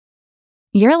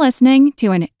You're listening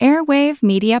to an Airwave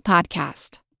Media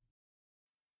Podcast.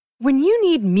 When you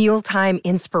need mealtime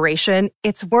inspiration,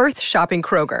 it's worth shopping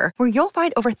Kroger, where you'll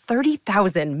find over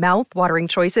 30,000 mouth-watering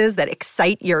choices that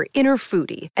excite your inner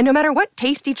foodie. And no matter what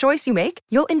tasty choice you make,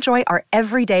 you'll enjoy our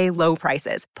everyday low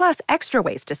prices, plus extra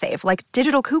ways to save, like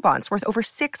digital coupons worth over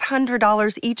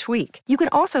 $600 each week. You can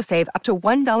also save up to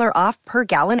 $1 off per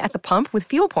gallon at the pump with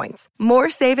fuel points.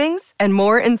 More savings and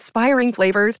more inspiring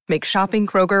flavors make shopping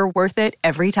Kroger worth it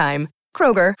every time.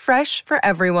 Kroger, fresh for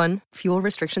everyone. Fuel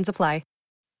restrictions apply.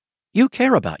 You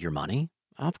care about your money.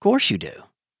 Of course you do.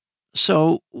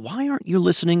 So why aren't you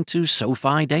listening to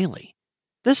SoFi Daily?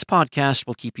 This podcast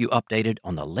will keep you updated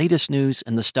on the latest news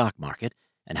in the stock market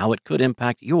and how it could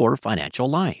impact your financial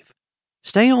life.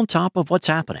 Stay on top of what's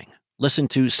happening. Listen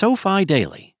to SoFi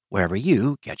Daily wherever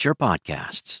you get your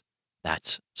podcasts.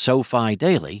 That's SoFi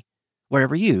Daily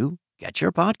wherever you get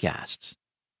your podcasts.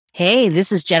 Hey,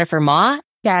 this is Jennifer Ma.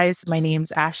 Guys, my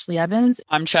name's Ashleigh Evans.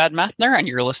 I'm Chad Methner, and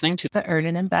you're listening to the Earn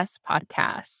and Invest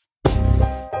podcast.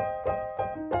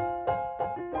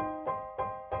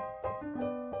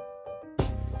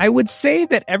 I would say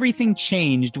that everything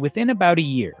changed within about a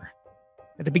year.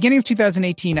 At the beginning of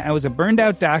 2018, I was a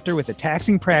burned-out doctor with a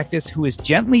taxing practice who was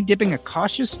gently dipping a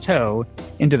cautious toe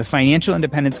into the financial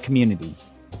independence community.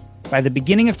 By the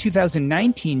beginning of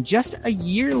 2019, just a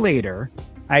year later,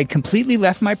 I had completely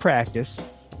left my practice,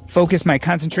 focused my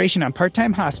concentration on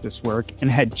part-time hospice work, and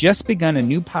had just begun a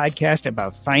new podcast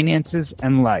about finances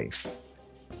and life.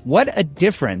 What a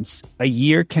difference a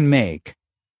year can make.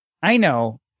 I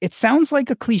know, it sounds like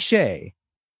a cliche,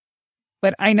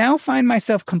 but I now find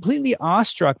myself completely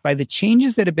awestruck by the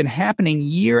changes that have been happening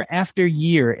year after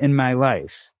year in my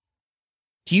life.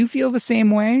 Do you feel the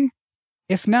same way?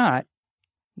 If not,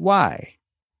 why?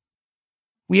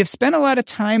 We have spent a lot of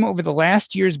time over the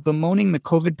last years bemoaning the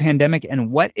COVID pandemic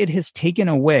and what it has taken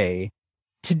away.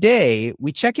 Today,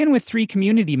 we check in with 3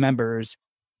 community members.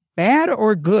 Bad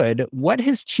or good, what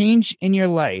has changed in your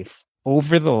life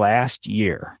over the last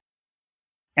year?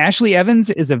 Ashleigh Evans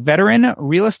is a veteran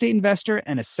real estate investor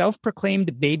and a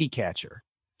self-proclaimed baby catcher.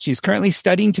 She's currently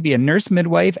studying to be a nurse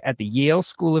midwife at the Yale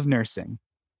School of Nursing.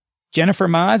 Jennifer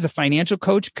Ma is a financial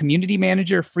coach, community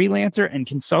manager, freelancer, and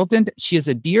consultant. She is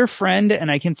a dear friend, and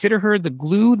I consider her the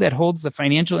glue that holds the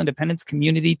financial independence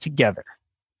community together.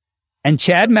 And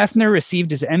Chad Methner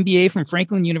received his MBA from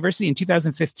Franklin University in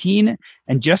 2015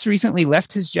 and just recently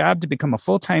left his job to become a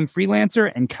full-time freelancer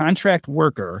and contract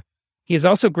worker. He has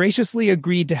also graciously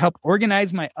agreed to help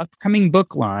organize my upcoming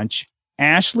book launch.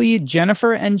 Ashleigh,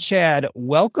 Jennifer, and Chad,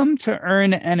 welcome to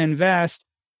Earn and Invest.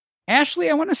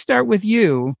 Ashleigh, I want to start with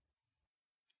you.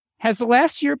 Has the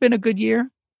last year been a good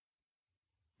year?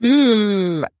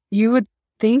 You would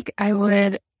think I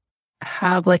would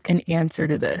have like an answer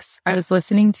to this. I was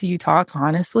listening to you talk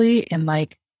honestly, and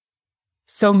like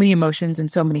so many emotions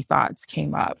and so many thoughts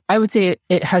came up. I would say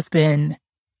it has been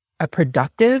a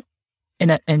productive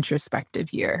and an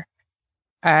introspective year.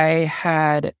 I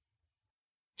had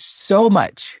so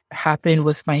much happen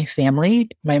with my family.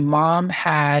 My mom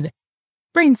had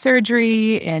brain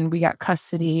surgery, and we got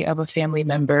custody of a family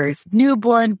member's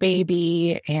newborn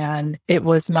baby. And it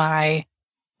was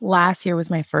last year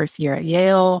was my first year at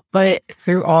Yale. But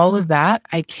through all of that,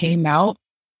 I came out,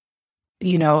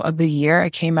 of the year, I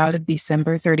came out of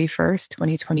December 31st,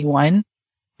 2021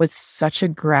 with such a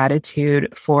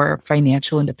gratitude for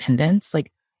financial independence, like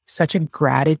such a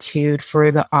gratitude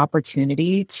for the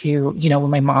opportunity to, when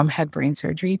my mom had brain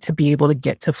surgery, to be able to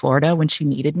get to Florida when she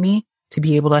needed me, to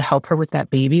be able to help her with that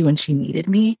baby when she needed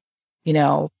me,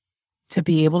 to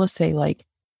be able to say like,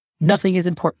 nothing is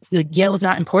important. Like, Yale is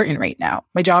not important right now.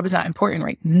 My job is not important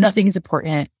right now. Nothing is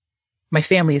important. My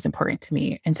family is important to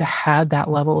me. And to have that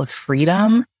level of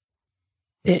freedom,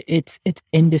 it's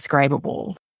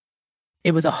indescribable.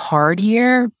 It was a hard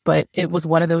year, but it was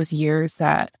one of those years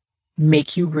that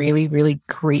make you really, really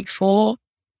grateful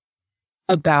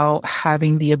about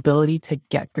having the ability to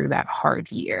get through that hard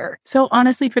year. So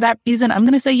honestly, for that reason, I'm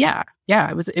going to say, yeah,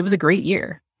 it was a great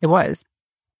year. It was.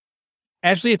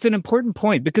 Ashleigh, it's an important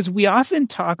point because we often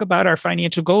talk about our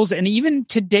financial goals, and even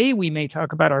today we may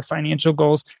talk about our financial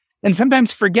goals and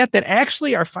sometimes forget that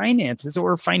actually our finances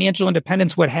or financial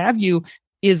independence, what have you,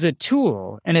 is a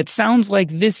tool. And it sounds like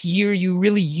this year you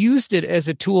really used it as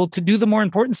a tool to do the more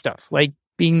important stuff, like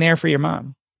being there for your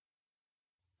mom.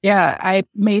 Yeah, I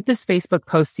made this Facebook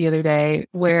post the other day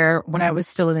where when I was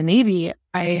still in the Navy,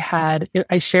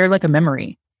 I shared like a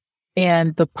memory.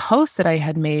 And the post that I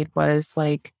had made was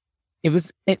like,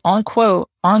 on quote,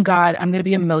 on God, I'm going to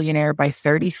be a millionaire by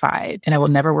 35 and I will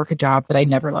never work a job that I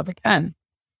never love again.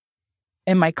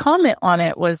 And my comment on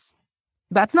it was,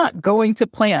 that's not going to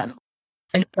plan.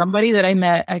 And somebody that I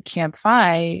met at Camp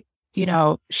Phi,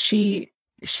 she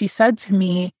said to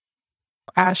me,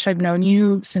 Ash, I've known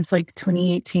you since like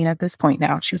 2018 at this point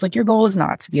now. She was like, your goal is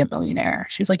not to be a millionaire.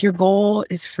 She was like, your goal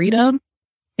is freedom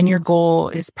and your goal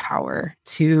is power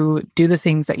to do the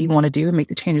things that you want to do and make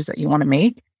the changes that you want to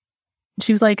make.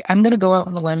 She was like, I'm going to go out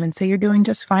on the limb and say you're doing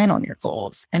just fine on your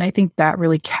goals. And I think that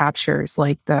really captures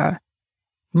like the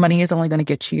money is only going to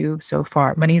get you so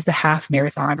far. Money is the half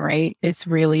marathon, right? It's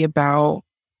really about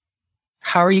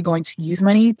how are you going to use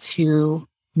money to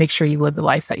make sure you live the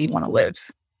life that you want to live?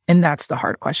 And that's the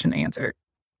hard question to answer.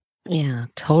 Yeah,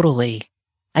 totally.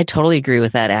 I totally agree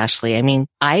with that, Ashleigh. I mean,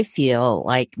 I feel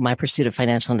like my pursuit of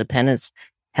financial independence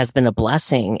has been a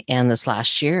blessing. And this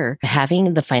last year,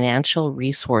 having the financial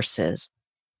resources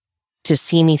to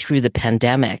see me through the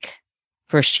pandemic,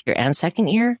 first year and second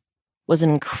year, was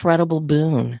an incredible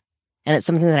boon. And it's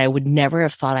something that I would never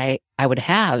have thought I would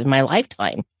have in my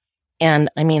lifetime. And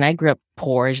I mean, I grew up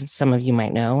poor, as some of you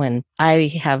might know, and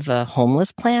I have a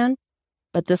homeless plan.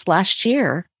 But this last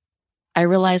year, I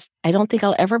realized I don't think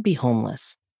I'll ever be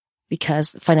homeless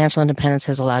because financial independence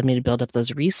has allowed me to build up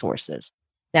those resources.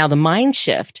 Now, the mind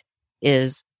shift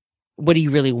is, what do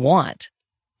you really want?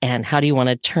 And how do you want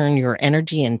to turn your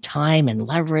energy and time and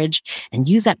leverage and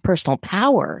use that personal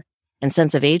power and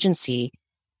sense of agency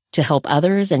to help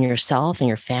others and yourself and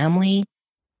your family?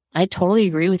 I totally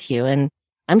agree with you. And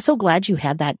I'm so glad you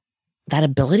had that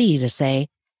ability to say,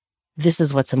 this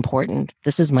is what's important.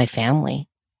 This is my family.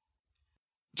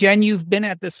 Jen, you've been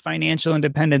at this financial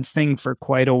independence thing for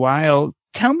quite a while.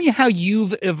 Tell me how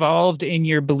you've evolved in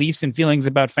your beliefs and feelings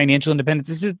about financial independence.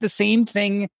 Is it the same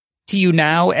thing to you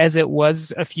now as it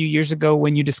was a few years ago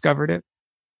when you discovered it?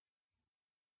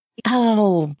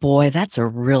 Oh boy, that's a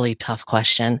really tough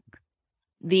question.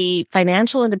 The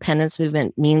financial independence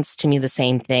movement means to me the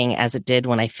same thing as it did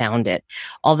when I found it.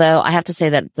 Although I have to say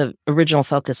that the original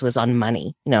focus was on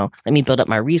money. Let me build up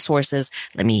my resources.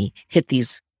 Let me hit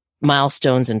these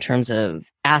milestones in terms of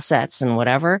assets and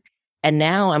whatever. And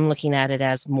now I'm looking at it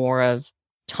as more of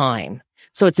time.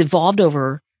 So it's evolved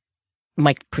over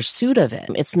my pursuit of it.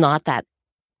 It's not that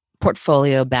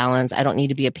portfolio balance. I don't need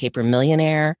to be a paper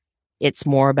millionaire. It's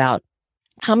more about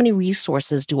how many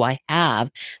resources do I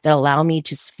have that allow me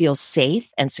to feel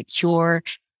safe and secure?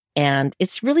 And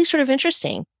it's really sort of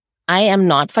interesting. I am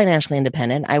not financially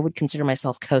independent. I would consider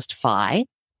myself post-FI.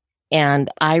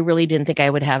 And I really didn't think I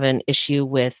would have an issue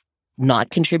with not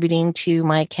contributing to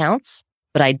my accounts,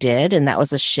 but I did. And that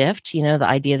was a shift, the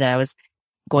idea that I was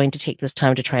going to take this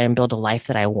time to try and build a life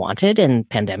that I wanted, and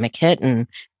pandemic hit and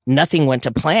nothing went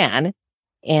to plan.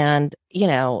 And,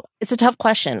 it's a tough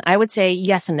question. I would say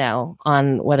yes and no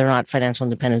on whether or not financial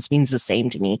independence means the same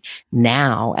to me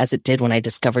now as it did when I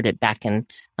discovered it back in,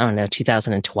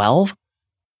 2012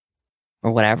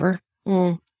 or whatever.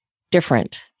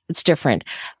 Different. It's different.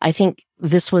 I think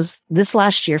this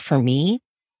last year for me,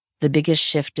 the biggest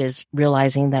shift is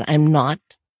realizing that I'm not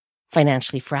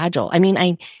financially fragile. I mean,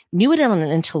 I knew it on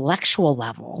an intellectual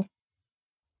level,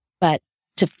 but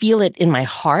to feel it in my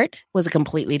heart was a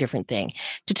completely different thing.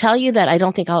 To tell you that I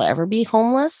don't think I'll ever be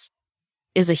homeless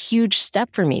is a huge step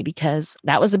for me, because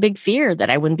that was a big fear that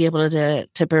I wouldn't be able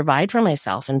to provide for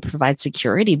myself and provide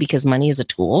security, because money is a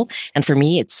tool. And for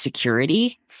me, it's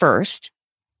security first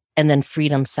and then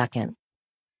freedom second.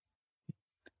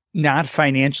 Not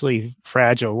financially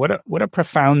fragile. What a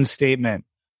profound statement.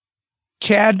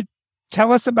 Chad,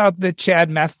 tell us about the Chad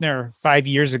Methner 5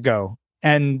 years ago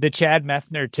and the Chad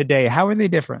Methner today. How are they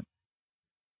different?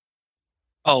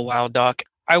 Oh, wow, Doc.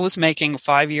 I was making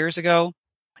 5 years ago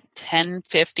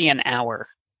 $10.50 an hour.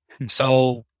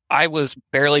 So I was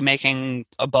barely making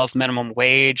above minimum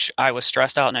wage. I was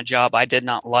stressed out in a job I did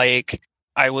not like.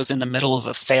 I was in the middle of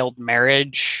a failed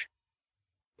marriage.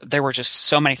 There were just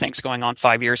so many things going on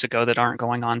 5 years ago that aren't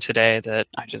going on today that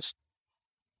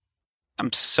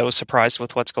I'm so surprised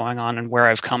with what's going on and where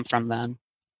I've come from then.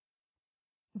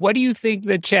 What do you think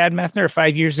that Chad Methner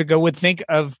 5 years ago would think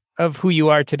of who you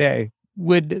are today?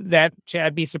 Would that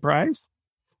Chad be surprised?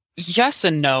 Yes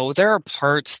and no. There are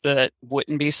parts that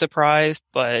wouldn't be surprised,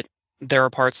 but there are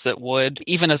parts that would.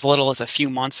 Even as little as a few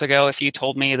months ago, if you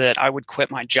told me that I would quit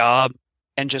my job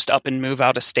and just up and move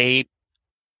out of state,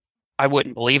 I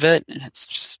wouldn't believe it. It's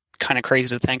just kind of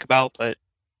crazy to think about, but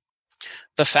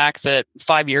the fact that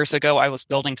 5 years ago I was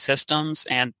building systems,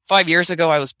 and 5 years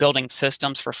ago I was building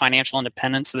systems for financial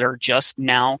independence that are just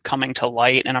now coming to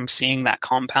light, and I'm seeing that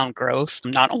compound growth,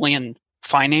 not only in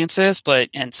finances, but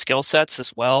in skill sets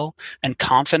as well, and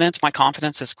confidence. My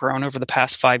confidence has grown over the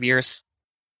past 5 years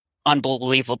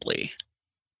unbelievably.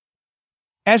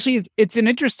 Actually, it's an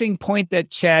interesting point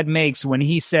that Chad makes when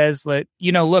he says that,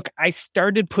 look, I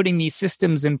started putting these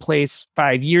systems in place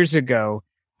 5 years ago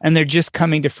and they're just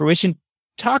coming to fruition.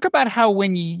 Talk about how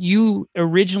when you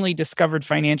originally discovered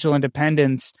financial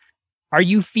independence, are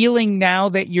you feeling now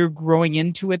that you're growing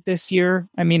into it this year?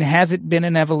 I mean, has it been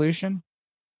an evolution?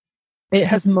 It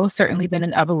has most certainly been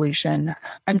an evolution.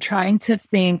 I'm trying to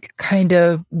think kind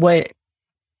of what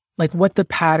the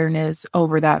pattern is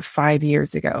over that 5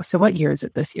 years ago. So what year is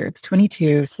it this year? It's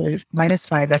 22. So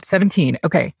 -5, that's 17.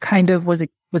 Okay. Kind of was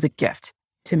a gift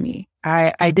to me.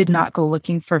 I did not go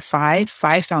looking for five.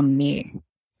 Five found me.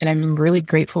 And I'm really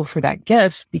grateful for that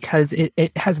gift because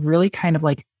it has really kind of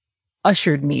like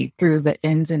ushered me through the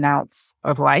ins and outs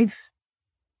of life.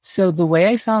 So the way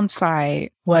I found Phi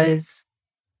was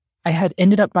I had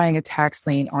ended up buying a tax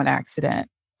lien on accident.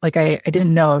 Like I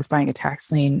didn't know I was buying a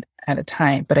tax lien at a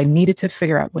time, but I needed to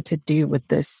figure out what to do with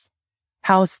this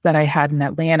house that I had in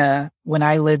Atlanta when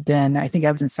I lived I think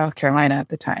I was in South Carolina at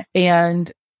the time.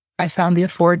 And I found the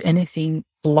Afford Anything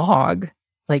blog,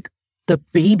 like the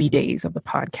baby days of the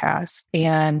podcast.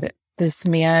 And this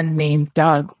man named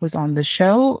Doug was on the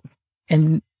show,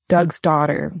 and Doug's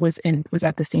daughter was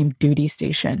at the same duty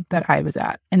station that I was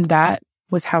at. And that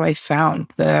was how I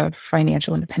found the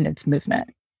financial independence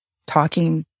movement,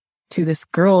 talking to this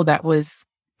girl that was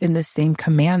in the same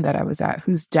command that I was at,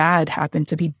 whose dad happened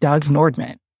to be Doug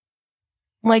Nordman.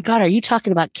 Oh my God, are you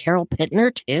talking about Carol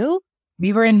Pittner too?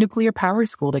 We were in nuclear power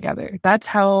school together. That's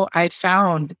how I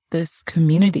found this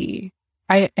community.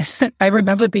 I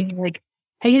remember being like,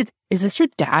 hey, is this your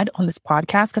dad on this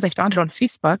podcast? Because I found it on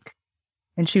Facebook.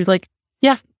 And she was like,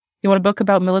 yeah, you want a book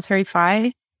about military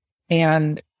Phi?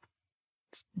 And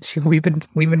we've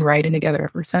been writing together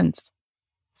ever since.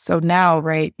 So now,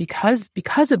 right, because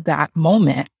of that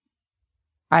moment,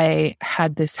 I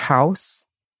had this house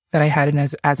that I had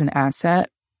as an asset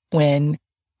when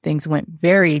things went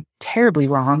very terribly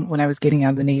wrong when I was getting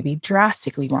out of the Navy,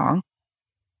 drastically wrong.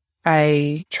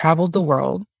 I traveled the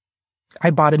world. I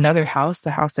bought another house,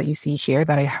 the house that you see here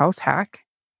that I house hack.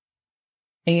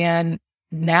 And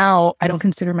now I don't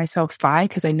consider myself Phi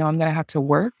because I know I'm going to have to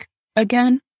work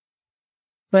again.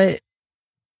 But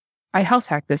I house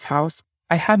hack this house.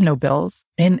 I have no bills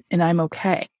and I'm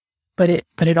okay. But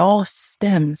it all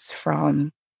stems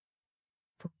from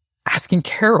asking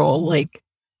Carol, like,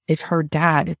 if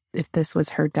this was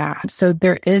her dad. So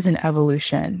there is an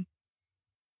evolution.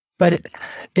 But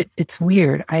it's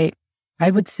weird. I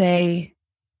would say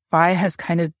Phi has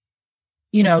kind of,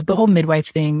 the whole midwife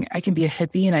thing, I can be a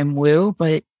hippie and I'm woo,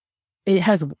 but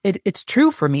it's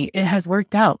true for me. It has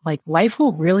worked out. Like, life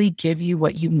will really give you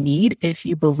what you need if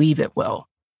you believe it will.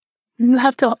 You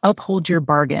have to uphold your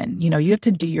bargain. You have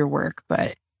to do your work,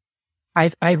 but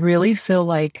I really feel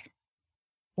like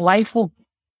life will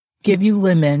give you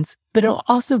lemons, but it'll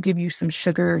also give you some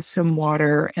sugar, some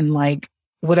water, and like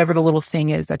whatever the little thing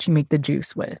is that you make the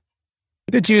juice with.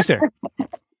 The juicer.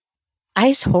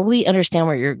 I totally understand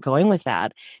where you're going with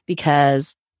that,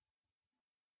 because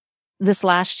this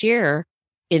last year,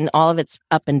 in all of its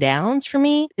up and downs for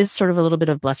me, is sort of a little bit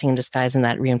of blessing in disguise, and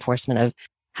that reinforcement of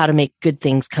how to make good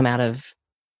things come out of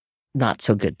not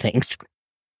so good things.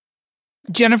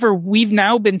 Jennifer, we've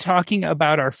now been talking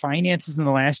about our finances in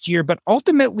the last year, but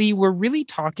ultimately we're really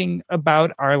talking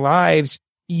about our lives.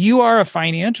 You are a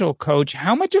financial coach.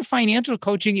 How much of financial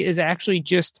coaching is actually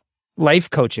just life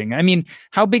coaching? I mean,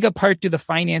 how big a part do the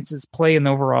finances play in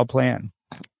the overall plan?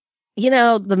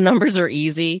 The numbers are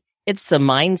easy. It's the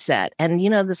mindset. And,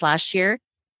 this last year,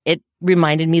 it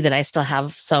reminded me that I still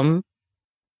have some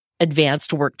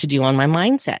advanced work to do on my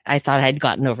mindset. I thought I had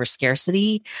gotten over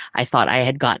scarcity. I thought I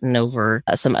had gotten over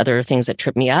some other things that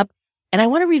tripped me up. And I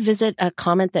want to revisit a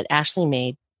comment that Ashleigh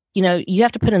made. You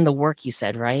have to put in the work, you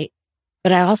said, right?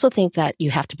 But I also think that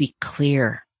you have to be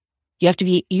clear. You have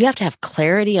to have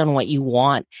clarity on what you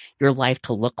want your life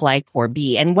to look like or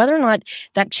be. And whether or not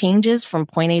that changes from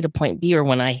point A to point B, or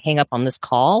when I hang up on this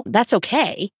call, that's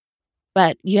okay.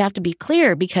 But you have to be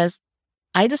clear, because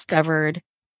I discovered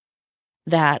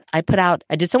that I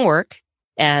did some work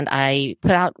and I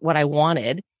put out what I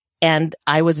wanted, and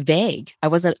I was vague. I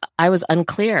was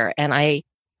unclear, and I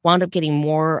wound up getting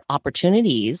more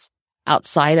opportunities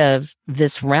outside of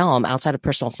this realm, outside of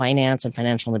personal finance and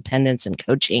financial independence and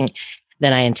coaching,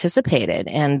 than I anticipated.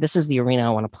 And this is the arena I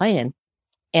want to play in.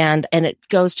 And it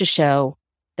goes to show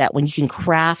that when you can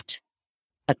craft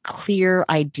a clear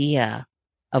idea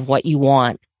of what you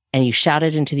want and you shout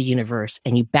it into the universe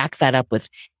and you back that up with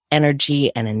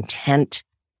energy and intent,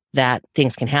 that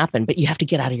things can happen. But you have to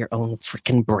get out of your own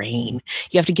freaking brain.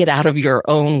 You have to get out of your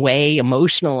own way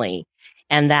emotionally.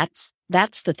 And that's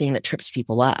the thing that trips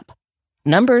people up.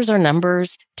 Numbers are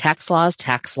numbers, tax law is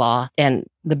tax law. And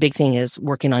the big thing is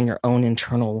working on your own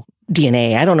internal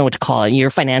DNA. I don't know what to call it, your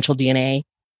financial DNA.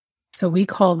 So we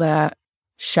call that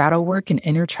shadow work and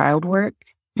inner child work.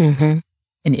 Mm-hmm.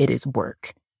 And it is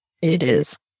work. It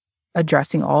is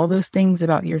addressing all those things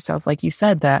about yourself, like you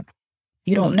said, that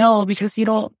you don't know because you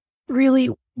don't really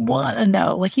want to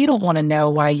know. Like, you don't want to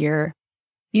know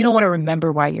you don't want to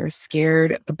remember why you're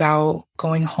scared about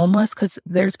going homeless, because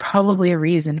there's probably a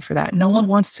reason for that. No one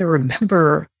wants to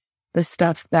remember the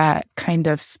stuff that kind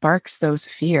of sparks those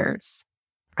fears.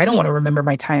 I don't want to remember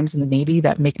my times in the Navy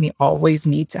that make me always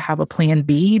need to have a plan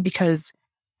B, because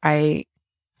I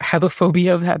have a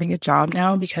phobia of having a job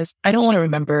now, because I don't want to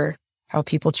remember how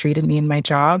people treated me in my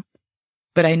job.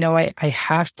 But I know I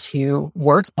have to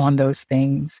work on those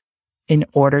things in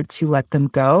order to let them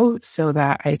go so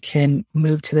that I can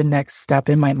move to the next step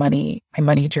in my money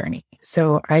journey.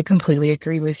 So I completely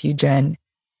agree with you, Jen.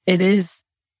 It is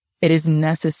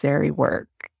necessary work.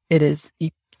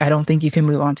 I don't think you can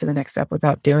move on to the next step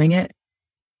without doing it.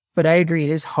 But I agree,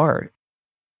 it is hard.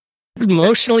 It's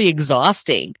emotionally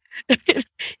exhausting.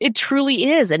 It truly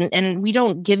is. And we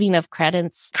don't give enough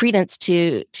credence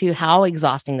to how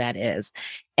exhausting that is.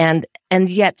 And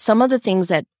yet some of the things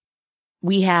that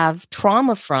we have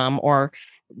trauma from, or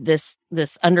this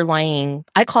underlying,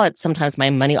 I call it sometimes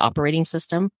my money operating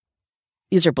system.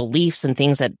 These are beliefs and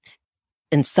things and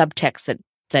subtext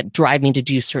that drive me to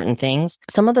do certain things.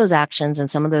 Some of those actions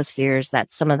and some of those fears,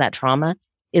 some of that trauma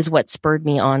is what spurred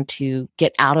me on to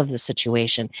get out of the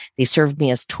situation. They served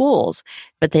me as tools,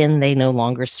 but then they no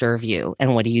longer serve you.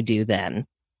 And what do you do then?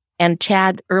 And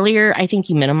Chad, earlier, I think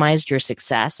you minimized your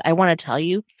success. I want to tell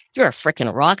you, you're a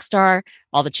freaking rock star.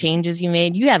 All the changes you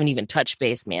made, you haven't even touched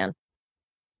base, man.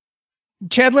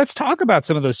 Chad, let's talk about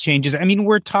some of those changes. I mean,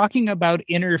 we're talking about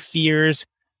inner fears.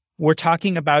 We're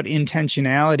talking about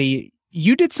intentionality.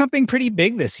 You did something pretty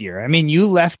big this year. I mean, you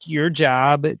left your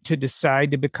job to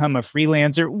decide to become a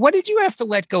freelancer. What did you have to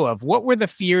let go of? What were the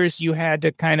fears you had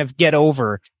to kind of get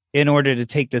over in order to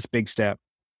take this big step?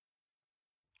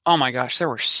 Oh my gosh, there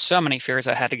were so many fears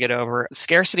I had to get over.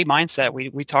 Scarcity mindset,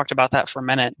 we talked about that for a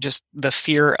minute. Just the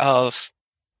fear of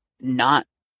not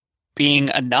being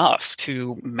enough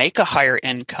to make a higher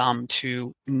income,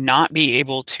 to not be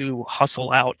able to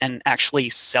hustle out and actually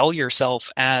sell yourself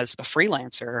as a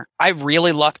freelancer. I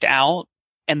really lucked out,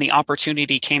 and the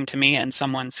opportunity came to me and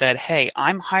someone said, "Hey,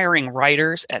 I'm hiring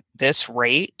writers at this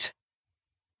rate.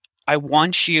 I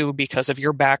want you, because of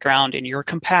your background and your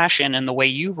compassion and the way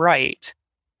you write,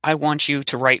 I want you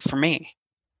to write for me."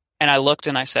 And I looked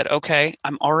and I said, okay,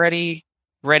 I'm already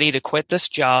ready to quit this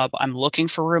job. I'm looking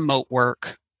for remote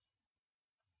work.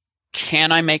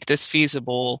 Can I make this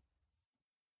feasible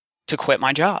to quit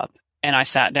my job? And I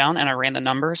sat down and I ran the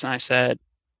numbers and I said,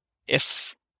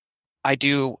 if I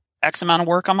do X amount of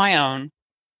work on my own,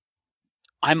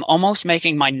 I'm almost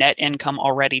making my net income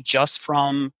already just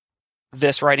from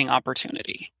this writing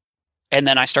opportunity. And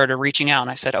then I started reaching out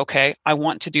and I said, okay, I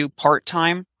want to do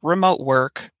part-time remote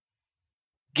work.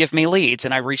 Give me leads.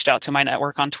 And I reached out to my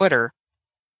network on Twitter.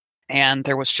 And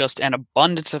there was just an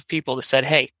abundance of people that said,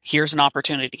 hey, here's an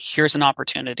opportunity. Here's an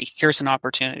opportunity. Here's an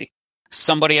opportunity.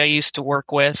 Somebody I used to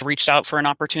work with reached out for an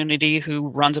opportunity who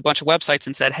runs a bunch of websites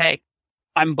and said, hey,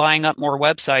 I'm buying up more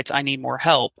websites. I need more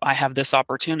help. I have this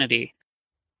opportunity.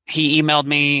 He emailed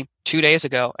me 2 days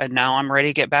ago, and now I'm ready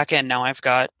to get back in. Now I've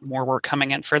got more work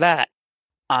coming in for that.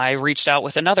 I reached out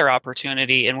with another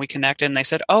opportunity and we connected and they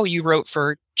said, oh, you wrote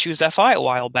for Choose FI a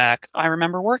while back. I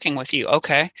remember working with you.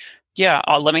 Okay. Yeah.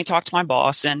 Let me talk to my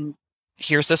boss and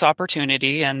here's this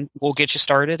opportunity and we'll get you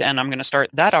started. And I'm going to start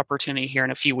that opportunity here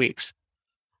in a few weeks.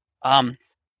 I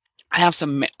have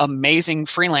some amazing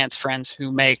freelance friends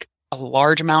who make a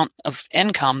large amount of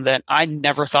income that I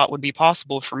never thought would be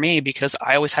possible for me because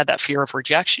I always had that fear of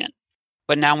rejection.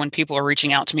 But now when people are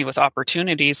reaching out to me with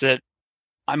opportunities that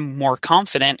I'm more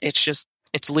confident,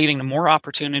 it's leading to more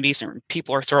opportunities and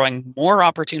people are throwing more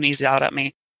opportunities out at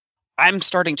me. I'm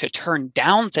starting to turn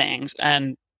down things.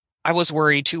 And I was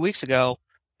worried 2 weeks ago,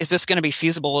 is this going to be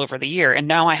feasible over the year? And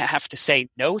now I have to say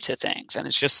no to things. And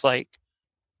it's just like,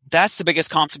 that's the biggest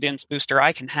confidence booster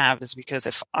I can have, is because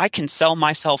if I can sell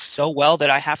myself so well that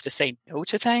I have to say no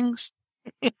to things,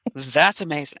 that's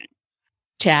amazing.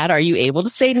 Chad, are you able to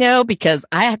say no? Because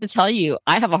I have to tell you,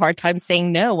 I have a hard time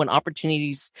saying no when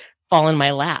opportunities fall in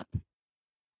my lap.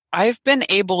 I've been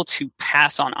able to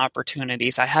pass on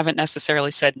opportunities. I haven't necessarily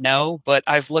said no, but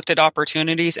I've looked at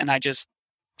opportunities and I just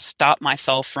stopped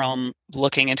myself from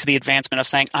looking into the advancement of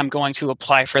saying, I'm going to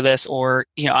apply for this, or,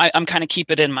 I'm kind of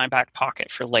keep it in my back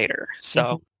pocket for later.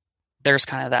 So there's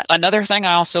kind of that. Another thing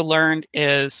I also learned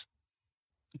is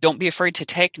don't be afraid to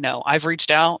take no. I've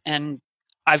reached out and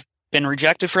I've been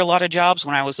rejected for a lot of jobs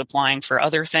when I was applying for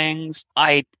other things.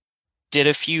 I did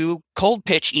a few cold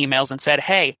pitch emails and said,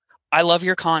 hey, I love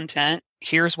your content.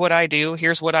 Here's what I do.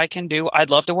 Here's what I can do. I'd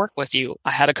love to work with you.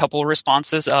 I had a couple of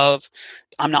responses of,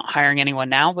 I'm not hiring anyone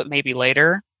now, but maybe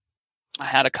later. I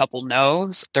had a couple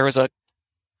no's. There was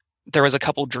a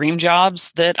couple dream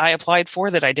jobs that I applied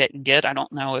for that I didn't get. I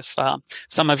don't know if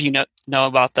some of you know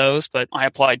about those, but I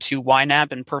applied to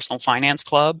YNAB and Personal Finance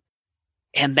Club,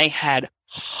 and they had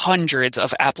hundreds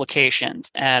of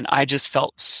applications. And I just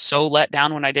felt so let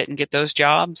down when I didn't get those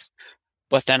jobs.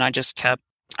 But then I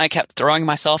kept throwing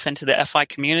myself into the FI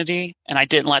community, and I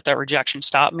didn't let that rejection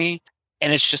stop me.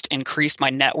 And it's just increased my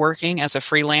networking as a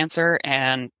freelancer,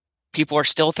 and people are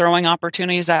still throwing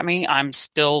opportunities at me. I'm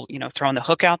still, throwing the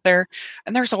hook out there.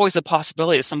 And there's always the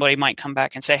possibility that somebody might come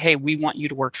back and say, hey, we want you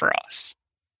to work for us.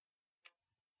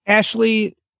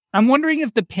 Ashleigh, I'm wondering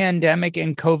if the pandemic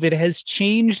and COVID has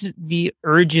changed the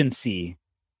urgency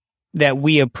that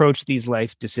we approach these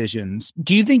life decisions.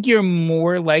 Do you think you're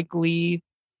more likely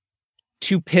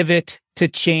to pivot, to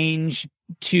change,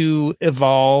 to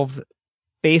evolve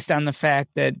based on the fact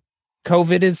that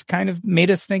COVID has kind of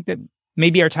made us think that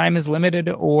maybe our time is limited,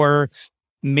 or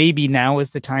maybe now is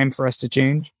the time for us to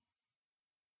change?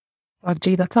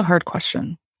 Gee, that's a hard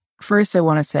question. First, I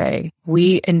want to say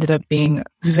we ended up being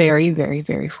very, very,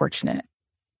 very fortunate.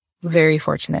 Very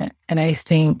fortunate. And I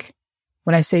think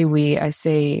when I say we, I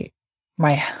say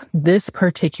this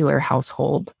particular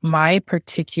household, my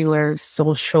particular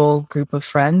social group of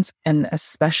friends, and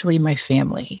especially my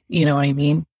family. You know what I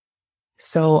mean?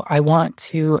 So I want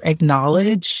to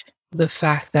acknowledge the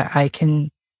fact that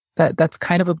that's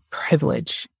kind of a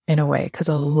privilege in a way, because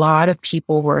a lot of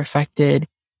people were affected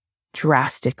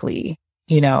drastically,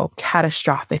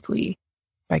 catastrophically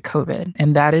by COVID.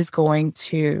 And that is going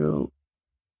to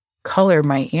color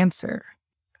my answer.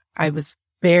 I was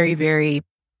very, very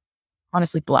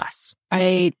honestly blessed.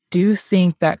 I do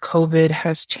think that COVID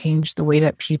has changed the way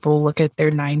that people look at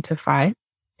their 9 to 5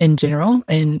 in general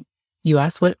in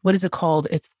US. What is it called?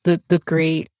 It's the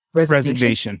Great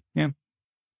Resignation. Yeah.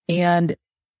 And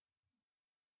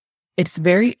it's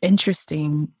very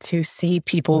interesting to see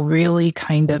people really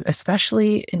kind of,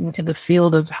 especially in the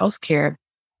field of healthcare,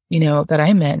 that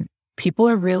I'm in, people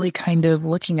are really kind of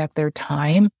looking at their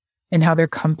time and how their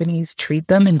companies treat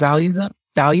them and value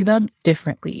them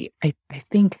differently. I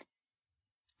think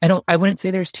I wouldn't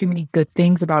say there's too many good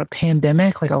things about a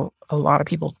pandemic. Like a lot of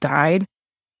people died,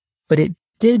 but it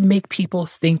did make people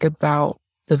think about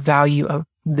the value of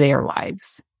their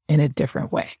lives in a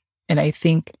different way. And I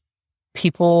think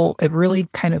people have really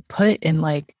kind of put in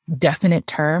like definite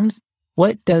terms,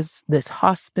 what does this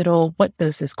hospital, what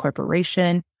does this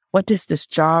corporation, what does this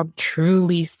job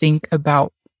truly think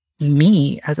about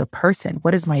me as a person?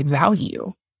 What is my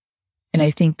value? And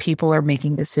I think people are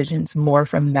making decisions more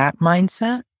from that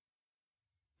mindset.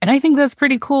 And I think that's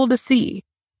pretty cool to see.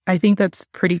 I think that's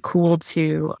pretty cool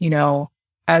to,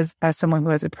 as someone who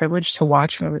has a privilege to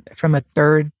watch from a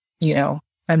third, an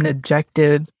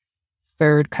objective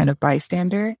third kind of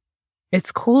bystander.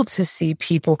 It's cool to see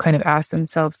people kind of ask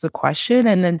themselves the question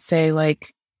and then say,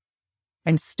 like,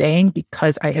 I'm staying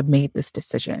because I have made this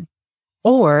decision,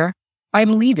 or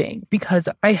I'm leaving because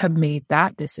I have made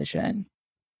that decision.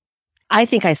 I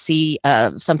think I see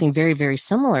something very, very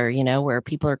similar, where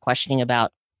people are questioning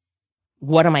about,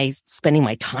 what am I spending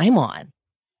my time on?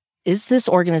 Is this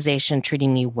organization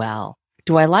treating me well?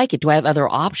 Do I like it? Do I have other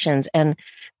options? And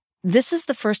this is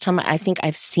the first time I think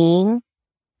I've seen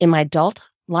in my adult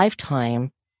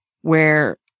lifetime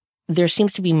where there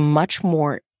seems to be much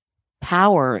more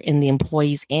power in the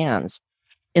employee's hands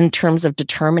in terms of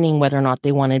determining whether or not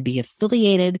they want to be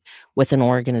affiliated with an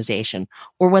organization,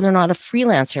 or whether or not a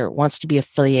freelancer wants to be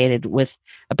affiliated with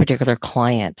a particular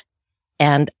client.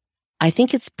 And I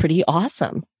think it's pretty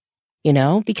awesome,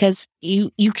 because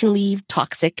you can leave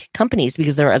toxic companies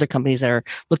because there are other companies that are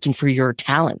looking for your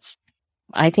talents.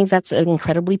 I think that's an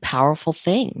incredibly powerful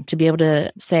thing to be able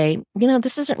to say,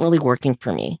 this isn't really working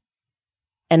for me,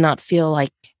 and not feel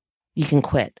like you can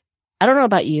quit. I don't know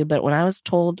about you, but when I was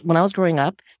growing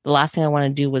up, the last thing I wanted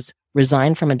to do was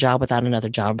resign from a job without another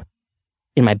job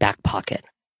in my back pocket.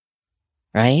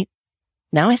 Right?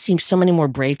 Now I see so many more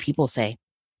brave people say,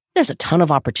 there's a ton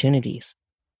of opportunities.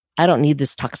 I don't need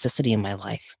this toxicity in my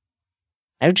life.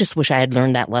 I just wish I had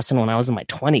learned that lesson when I was in my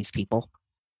 20s, people.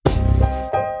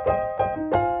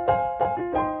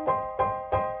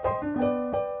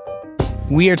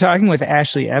 We are talking with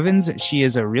Ashleigh Evans. She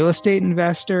is a real estate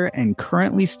investor and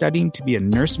currently studying to be a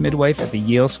nurse midwife at the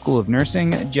Yale School of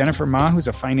Nursing. Jennifer Ma, who's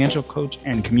a financial coach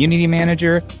and community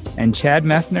manager, and Chad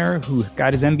Methner, who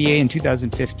got his MBA in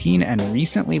 2015 and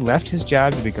recently left his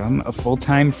job to become a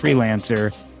full-time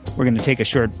freelancer. We're going to take a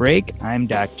short break. I'm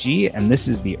Doc G, and this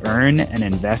is the Earn and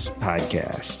Invest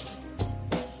podcast.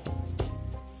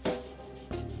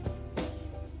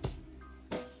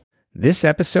 This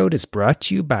episode is brought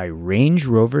to you by Range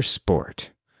Rover Sport.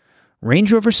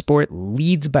 Range Rover Sport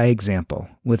leads by example.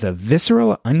 With a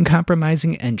visceral,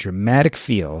 uncompromising, and dramatic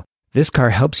feel, this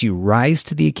car helps you rise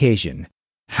to the occasion.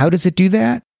 How does it do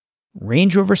that?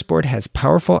 Range Rover Sport has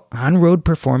powerful on-road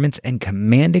performance and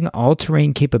commanding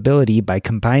all-terrain capability by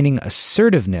combining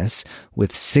assertiveness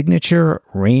with signature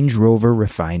Range Rover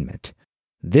refinement.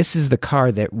 This is the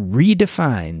car that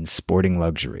redefines sporting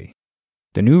luxury.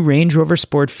 The new Range Rover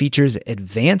Sport features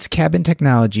advanced cabin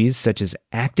technologies such as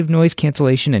active noise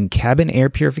cancellation and cabin air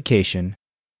purification,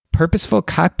 purposeful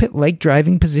cockpit-like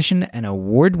driving position, and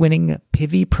award-winning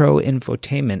Pivi Pro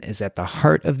infotainment is at the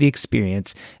heart of the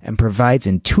experience and provides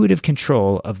intuitive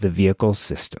control of the vehicle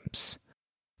systems.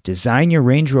 Design your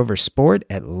Range Rover Sport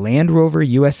at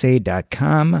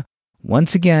LandRoverUSA.com.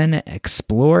 Once again,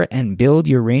 explore and build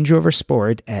your Range Rover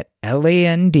Sport at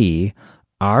LandRoverUSA.com.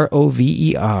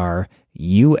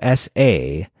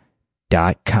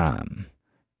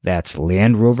 That's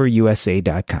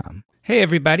LandRoverUSA.com. Hey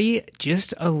everybody,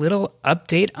 just a little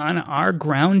update on our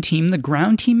ground team. The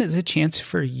ground team is a chance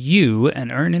for you,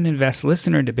 an Earn and Invest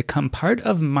listener, to become part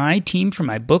of my team for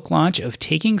my book launch of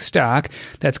Taking Stock.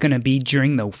 That's going to be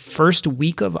during the first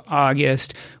week of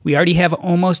August. We already have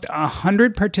almost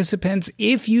 100 participants.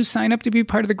 If you sign up to be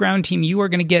part of the ground team, you are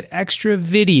going to get extra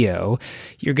video.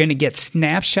 You're going to get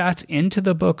snapshots into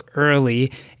the book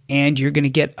early, and you're going to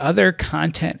get other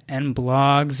content and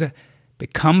blogs.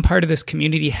 Become part of this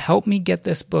community. Help me get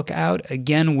this book out.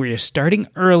 Again, we're starting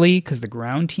early because the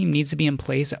ground team needs to be in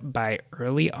place by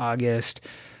early August.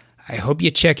 I hope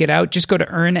you check it out. Just go to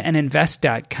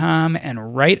earnandinvest.com,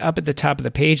 and right up at the top of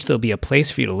the page, there'll be a place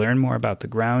for you to learn more about the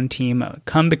ground team.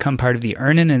 Come become part of the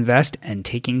Earn and Invest and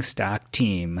Taking Stock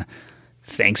team.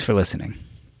 Thanks for listening.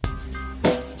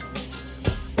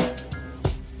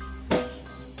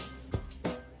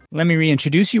 Let me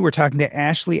reintroduce you. We're talking to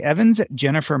Ashleigh Evans,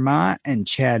 Jennifer Ma, and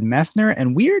Chad Methner,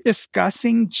 and we are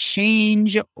discussing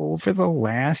change over the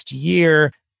last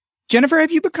year. Jennifer,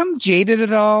 have you become jaded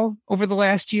at all over the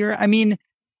last year? I mean,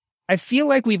 I feel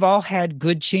like we've all had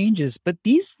good changes, but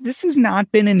this has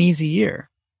not been an easy year.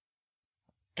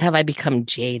 Have I become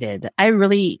jaded? I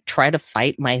really try to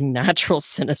fight my natural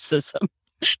cynicism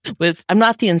I'm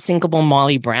not the unsinkable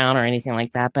Molly Brown or anything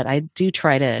like that, but I do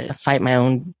try to fight my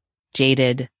own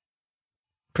jaded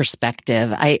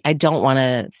perspective. I don't want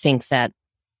to think that,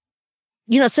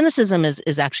 cynicism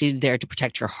is actually there to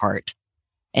protect your heart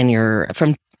and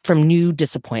from new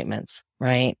disappointments,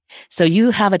 right? So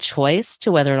you have a choice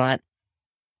to whether or not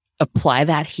apply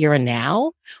that here and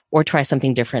now or try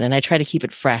something different. And I try to keep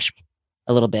it fresh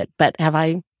a little bit. But have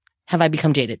I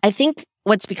become jaded? I think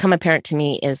what's become apparent to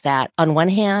me is that on one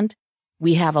hand,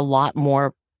 we have a lot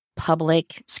more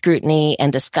public scrutiny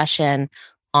and discussion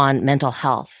on mental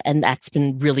health. And that's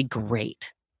been really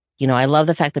great. I love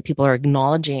the fact that people are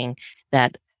acknowledging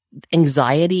that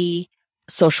anxiety,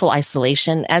 social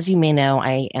isolation, as you may know,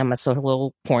 I am a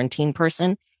social quarantine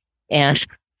person, and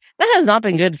that has not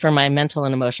been good for my mental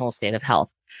and emotional state of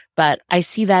health. But I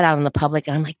see that out in the public,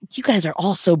 and I'm like, you guys are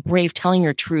all so brave telling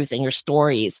your truth and your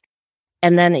stories.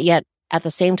 And then yet at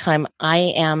the same time,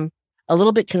 I am a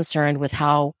little bit concerned with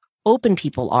how open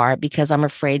people are, because I'm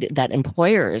afraid that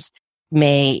employers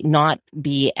may not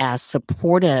be as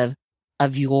supportive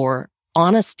of your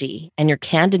honesty and your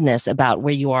candidness about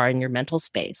where you are in your mental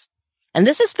space. And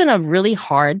this has been a really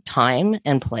hard time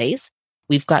and place.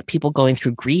 We've got people going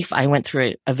through grief. I went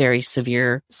through a very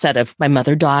severe my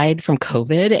mother died from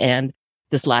COVID. And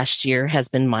this last year has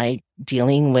been my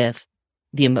dealing with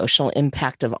the emotional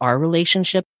impact of our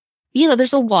relationship.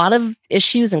 There's a lot of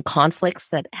issues and conflicts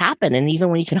that happen. And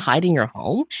even when you can hide in your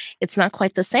home, it's not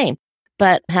quite the same.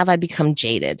 But have I become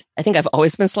jaded? I think I've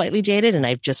always been slightly jaded, and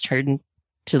I've just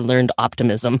learned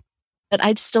optimism. But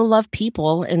I still love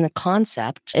people in the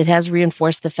concept. It has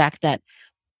reinforced the fact that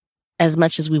as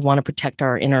much as we want to protect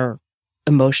our inner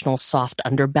emotional soft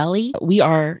underbelly, we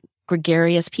are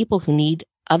gregarious people who need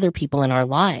other people in our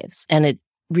lives. And it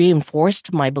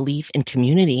reinforced my belief in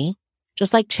community.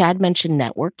 Just like Chad mentioned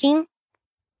networking,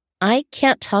 I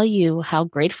can't tell you how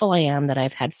grateful I am that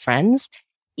I've had friends,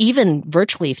 even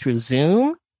virtually through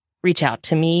Zoom, reach out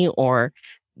to me, or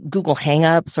Google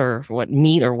Hangouts or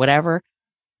Meet or whatever,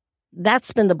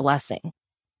 that's been the blessing.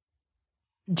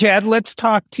 Chad, let's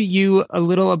talk to you a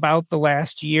little about the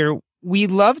last year. We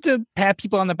love to pat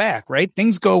people on the back, right?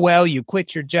 Things go well. You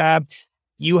quit your job.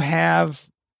 You have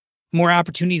more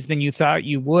opportunities than you thought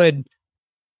you would.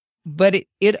 But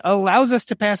it allows us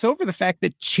to pass over the fact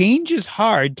that change is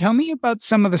hard. Tell me about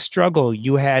some of the struggle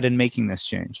you had in making this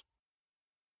change.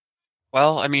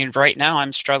 Well, I mean, right now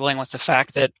I'm struggling with the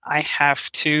fact that I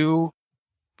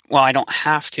don't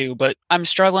have to, but I'm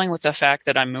struggling with the fact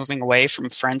that I'm moving away from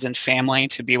friends and family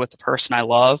to be with the person I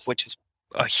love, which is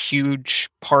a huge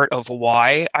part of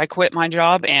why I quit my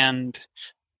job and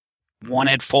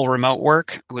wanted full remote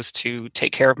work. It was to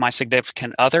take care of my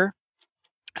significant other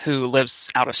who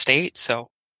lives out of state. So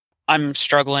I'm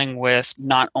struggling with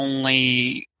not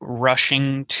only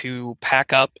rushing to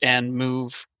pack up and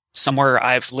move somewhere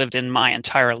I've lived in my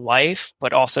entire life,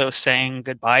 but also saying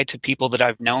goodbye to people that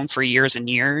I've known for years and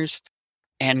years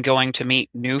and going to meet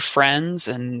new friends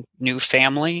and new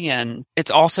family. And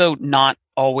it's also not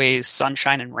always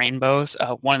sunshine and rainbows.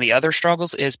 One of the other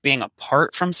struggles is being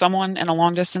apart from someone in a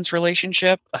long distance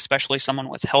relationship, especially someone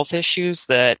with health issues,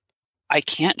 that I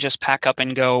can't just pack up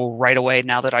and go right away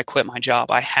now that I quit my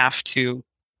job. I have to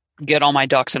get all my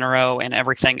ducks in a row and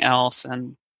everything else.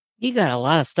 And You got a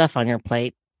lot of stuff on your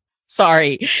plate.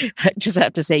 Sorry, I just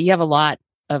have to say you have a lot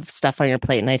of stuff on your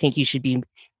plate, and I think you should be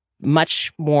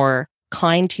much more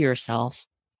kind to yourself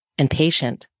and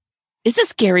patient. It's a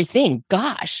scary thing.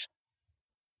 Gosh.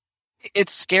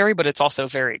 it's scary, but it's also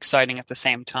very exciting at the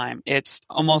same time. It's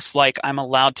almost like I'm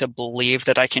allowed to believe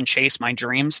that I can chase my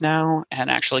dreams now and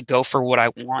actually go for what I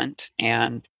want.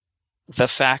 And the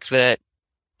fact that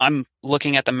I'm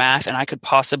looking at the math and I could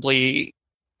possibly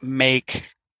make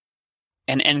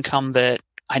an income that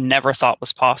I never thought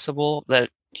was possible, that,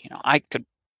 I could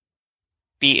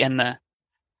be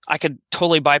I could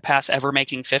totally bypass ever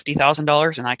making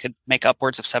 $50,000 and I could make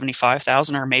upwards of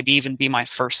 $75,000 or maybe even be my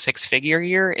first 6-figure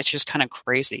year. It's just kind of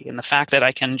crazy. And the fact that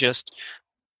I can just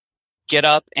get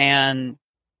up and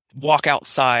walk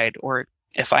outside, or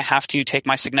if I have to take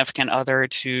my significant other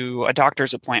to a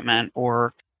doctor's appointment,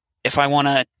 or if I want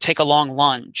to take a long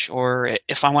lunch, or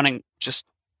if I want to just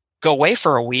go away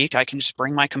for a week, I can just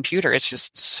bring my computer. It's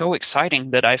just so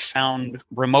exciting that I found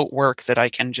remote work that I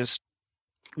can just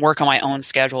work on my own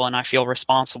schedule, and I feel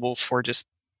responsible for just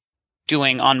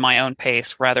doing on my own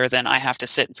pace rather than I have to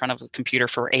sit in front of a computer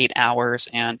for 8 hours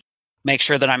and make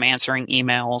sure that I'm answering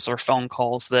emails or phone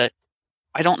calls that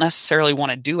I don't necessarily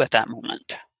want to do at that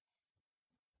moment.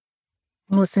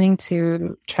 I'm listening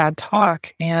to Chad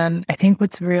talk, and I think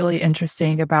what's really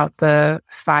interesting about the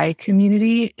FI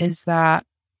community is that,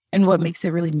 and what makes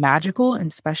it really magical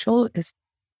and special, is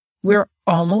we're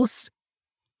almost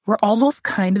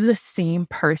kind of the same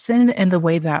person in the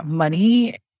way that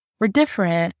we're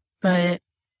different, but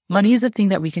money is a thing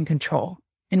that we can control.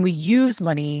 And we use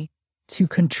money to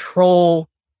control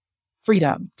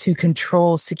freedom, to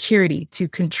control security, to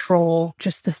control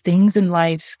just the things in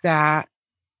life that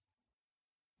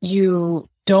you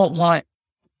don't want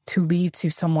to leave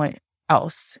to someone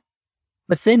else.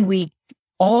 But then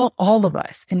all of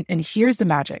us, and here's the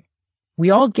magic,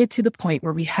 we all get to the point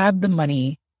where we have the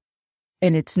money,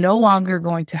 and it's no longer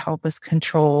going to help us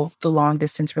control the long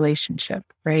distance relationship,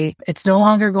 right? It's no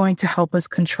longer going to help us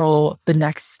control the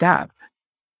next step.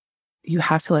 You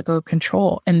have to let go of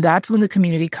control. And that's when the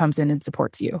community comes in and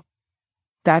supports you.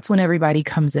 That's when everybody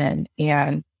comes in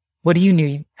and, what do you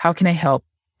need? How can I help?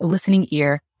 A listening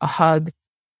ear, a hug.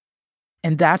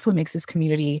 And that's what makes this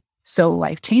community so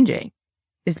life-changing,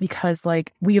 is because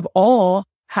we have all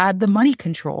had the money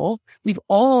control. We've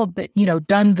all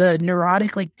done the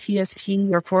neurotic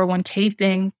TSP or 401k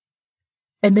thing.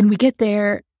 And then we get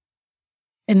there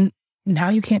and now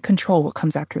you can't control what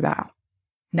comes after that.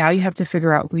 Now you have to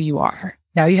figure out who you are.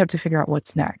 Now you have to figure out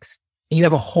what's next. And you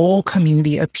have a whole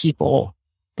community of people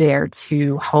there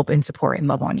to help and support and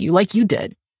love on you, like you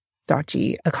did, Doc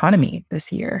G Economy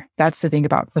this year. That's the thing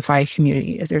about the FI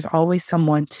community, is there's always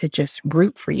someone to just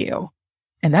root for you.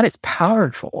 And that is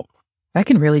powerful. That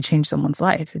can really change someone's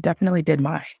life. It definitely did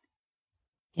mine.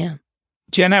 Yeah.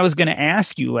 Jen, I was going to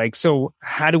ask you, so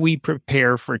how do we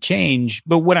prepare for change?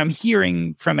 But what I'm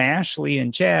hearing from Ashleigh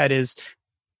and Chad is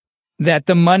that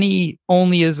the money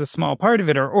only is a small part of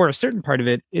it, or a certain part of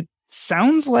it. It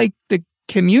sounds like the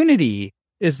community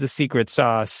is the secret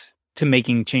sauce to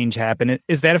making change happen.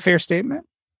 Is that a fair statement?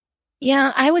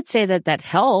 Yeah, I would say that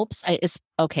helps.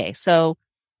 Okay, so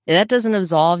that doesn't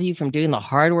absolve you from doing the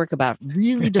hard work about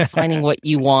really defining what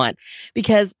you want.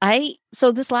 Because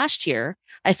so this last year,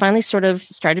 I finally sort of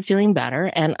started feeling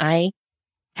better, and I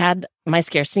had my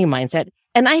scarcity mindset.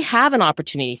 And I have an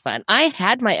opportunity fund. I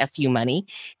had my FU money,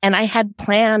 and I had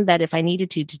planned that if I needed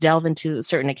to delve into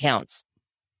certain accounts.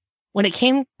 When it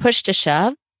came push to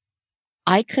shove,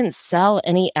 I couldn't sell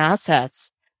any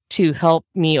assets to help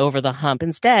me over the hump.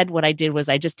 Instead, what I did was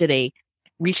I just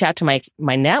reach out to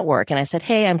my network, and I said,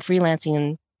 hey, I'm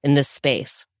freelancing in this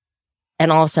space.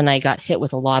 And all of a sudden I got hit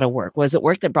with a lot of work. Was it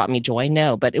work that brought me joy?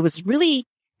 No, but it was really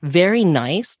very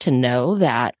nice to know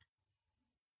that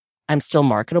I'm still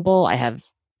marketable. I have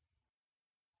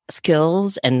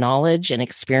skills and knowledge and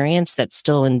experience that's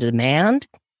still in demand.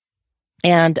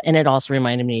 And it also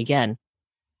reminded me again,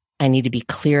 I need to be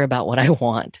clear about what I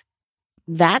want.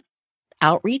 That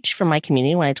outreach from my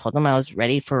community, when I told them I was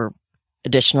ready for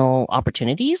additional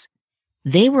opportunities,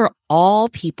 they were all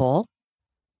people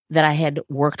that I had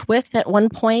worked with at one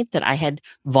point, that I had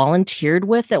volunteered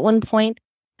with at one point,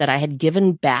 that I had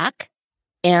given back.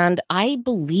 And I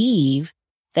believe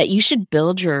that you should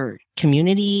build your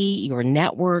community, your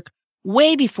network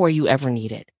way before you ever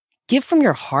need it. Give from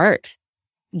your heart.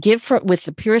 Give with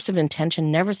the purest of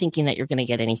intention, never thinking that you're going to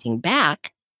get anything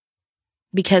back,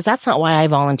 because that's not why I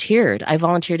volunteered. I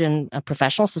volunteered in a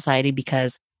professional society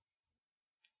because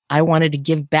I wanted to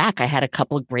give back. I had a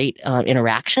couple of great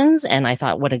interactions, and I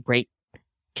thought, what a great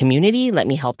community. Let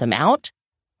me help them out.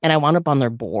 And I wound up on their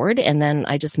board. And then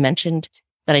I just mentioned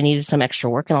that I needed some extra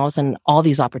work, and all of a sudden all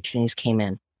these opportunities came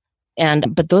in.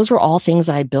 But those were all things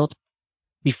that I built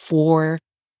before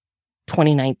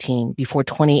 2019, before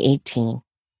 2018.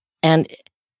 And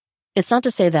it's not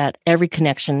to say that every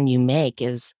connection you make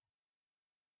is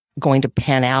going to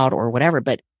pan out or whatever,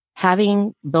 but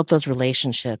having built those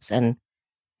relationships, and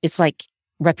it's like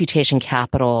reputation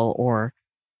capital, or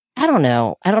I don't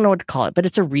know what to call it, but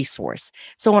it's a resource.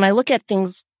 So when I look at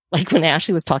things like when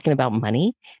Ashleigh was talking about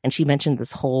money and she mentioned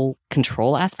this whole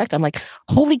control aspect, I'm like,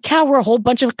 holy cow, we're a whole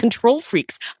bunch of control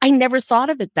freaks. I never thought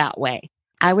of it that way.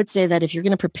 I would say that if you're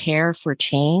going to prepare for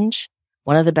change,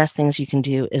 one of the best things you can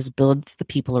do is build the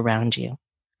people around you.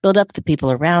 Build up the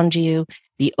people around you,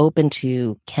 be open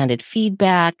to candid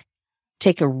feedback,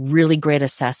 take a really great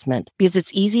assessment, because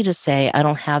it's easy to say, I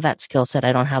don't have that skill set.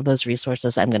 I don't have those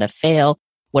resources. I'm going to fail.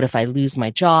 What if I lose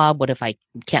my job? What if I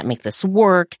can't make this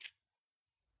work?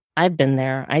 I've been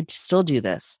there. I still do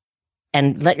this.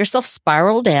 And let yourself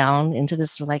spiral down into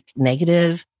this like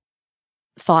negative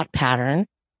thought pattern,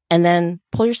 and then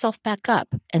pull yourself back up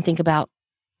and think about,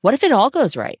 what if it all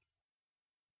goes right?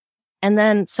 And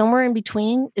then somewhere in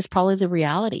between is probably the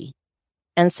reality.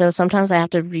 And so sometimes I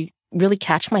have to really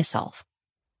catch myself.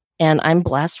 And I'm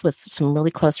blessed with some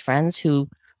really close friends who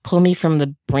pull me from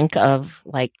the brink of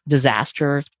like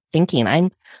disaster thinking.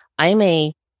 I'm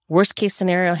a worst case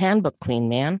scenario handbook queen,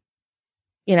 man.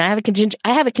 You know, I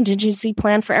have a contingency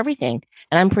plan for everything.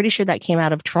 And I'm pretty sure that came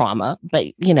out of trauma. But,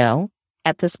 you know,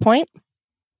 at this point,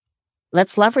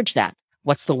 let's leverage that.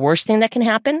 What's the worst thing that can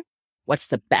happen? What's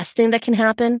the best thing that can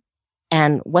happen?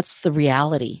 And what's the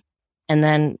reality? And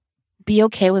then be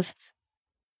okay with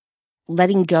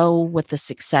letting go what the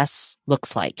success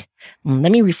looks like.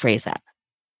 Let me rephrase that.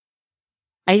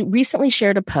 I recently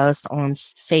shared a post on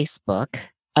Facebook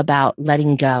about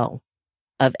letting go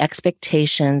of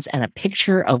expectations and a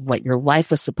picture of what your life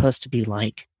was supposed to be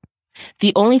like.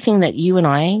 The only thing I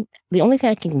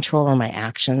can control are my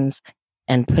actions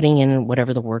and putting in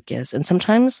whatever the work is. And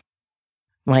sometimes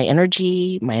my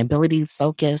energy, my ability to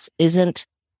focus isn't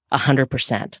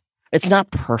 100%. It's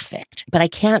not perfect, but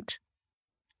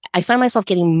I find myself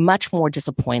getting much more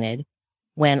disappointed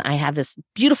when I have this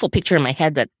beautiful picture in my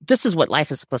head that this is what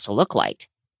life is supposed to look like.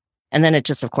 And then it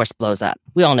just, of course, blows up.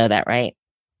 We all know that, right?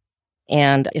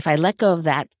 And if I let go of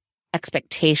that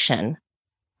expectation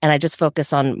and I just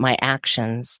focus on my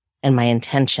actions and my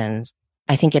intentions,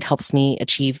 I think it helps me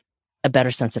achieve a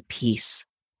better sense of peace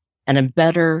and a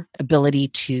better ability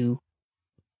to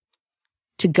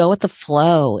go with the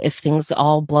flow if things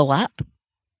all blow up.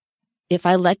 If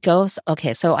I let go,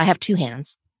 okay, so I have two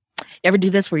hands. You ever do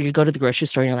this where you go to the grocery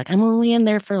store and you're like, I'm only in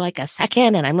there for like a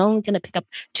second and I'm only going to pick up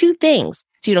two things.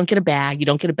 So you don't get a bag, you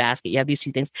don't get a basket, you have these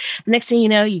two things. The next thing you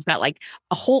know, you've got like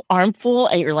a whole armful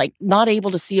and you're like not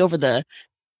able to see over the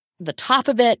top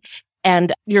of it.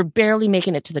 And you're barely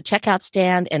making it to the checkout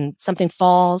stand and something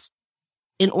falls.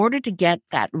 In order to get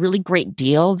that really great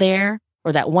deal there,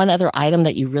 or that one other item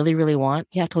that you really, really want,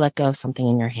 you have to let go of something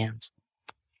in your hands.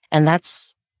 And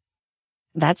that's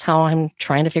how I'm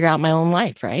trying to figure out my own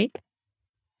life, right?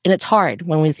 And it's hard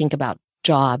when we think about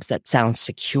jobs that sound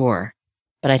secure.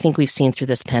 But I think we've seen through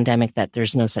this pandemic that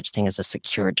there's no such thing as a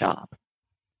secure job.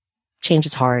 Change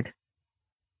is hard.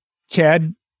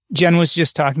 Chad, Jen was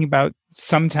just talking about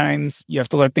sometimes you have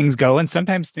to let things go and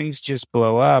sometimes things just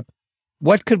blow up.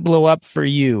 What could blow up for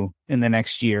you in the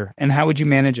next year, and how would you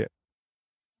manage it?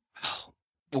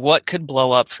 What could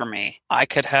blow up for me? I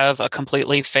could have a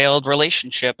completely failed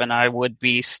relationship and I would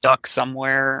be stuck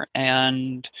somewhere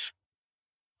and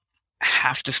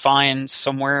have to find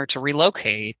somewhere to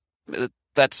relocate.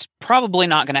 That's probably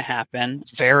not going to happen.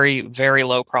 Very, very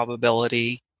low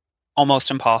probability.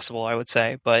 Almost impossible, I would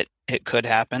say, but it could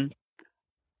happen.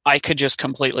 I could just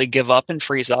completely give up and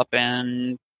freeze up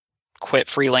and quit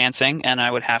freelancing, and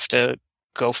I would have to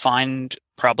go find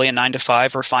probably a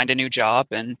 9-to-5 or find a new job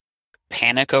and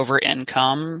panic over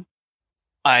income.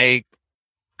 I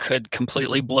could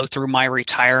completely blow through my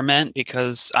retirement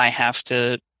because I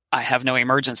have no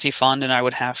emergency fund and I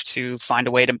would have to find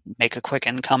a way to make a quick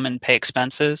income and pay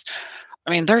expenses. I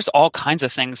mean, there's all kinds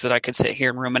of things that I could sit here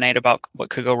and ruminate about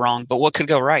what could go wrong, but what could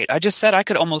go right? I just said I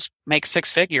could almost make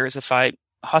 6 figures if I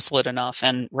hustle it enough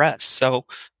and rest. So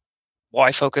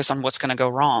why focus on what's going to go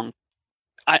wrong?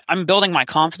 I'm building my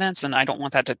confidence, and I don't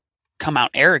want that to come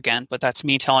out arrogant, but that's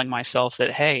me telling myself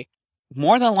that, hey,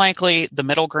 more than likely the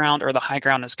middle ground or the high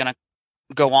ground is going to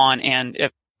go on. And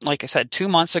if, like I said, 2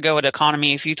 months ago at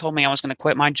Economy, if you told me I was going to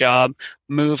quit my job,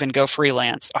 move and go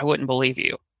freelance, I wouldn't believe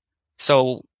you.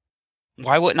 So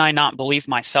why wouldn't I not believe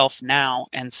myself now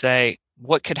and say,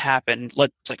 what could happen?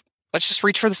 Let's just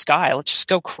reach for the sky. Let's just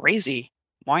go crazy.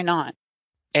 Why not?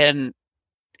 And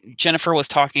Jennifer was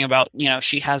talking about,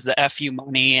 she has the FU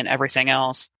money and everything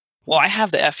else. Well, I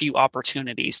have the FU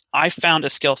opportunities. I found a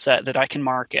skill set that I can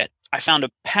market. I found a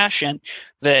passion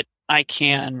that I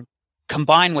can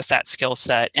combine with that skill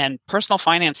set, and personal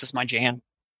finance is my jam.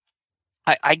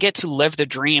 I get to live the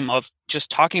dream of just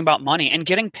talking about money and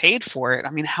getting paid for it. I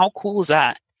mean, how cool is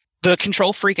that? The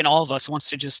control freak in all of us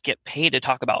wants to just get paid to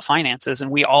talk about finances,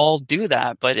 and we all do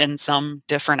that, but in some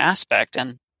different aspect.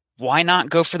 And why not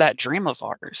go for that dream of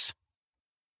ours?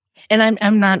 And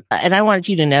I'm not, and I wanted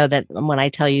you to know that when I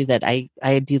tell you that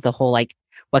I do the whole,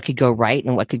 what could go right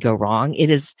and what could go wrong, it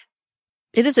is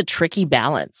a tricky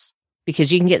balance,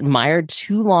 because you can get mired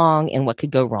too long in what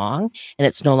could go wrong and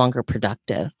it's no longer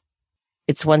productive.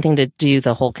 It's one thing to do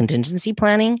the whole contingency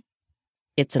planning.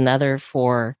 It's another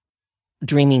for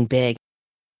dreaming big.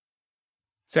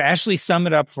 So Ashleigh, sum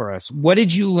it up for us. What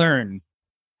did you learn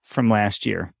from last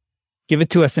year? Give it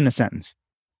to us in a sentence.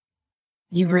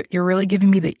 You're really giving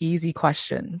me the easy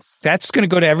questions. That's going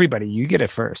to go to everybody. You get it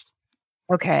first.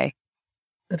 Okay.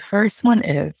 The first one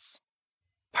is,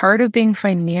 part of being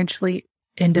financially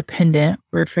independent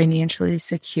or financially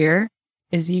secure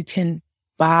is you can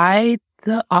buy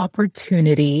the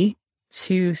opportunity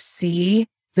to see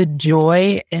the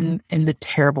joy and the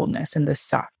terribleness and the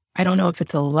suck. I don't know if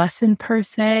it's a lesson per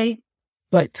se,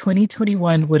 but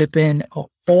 2021 would have been a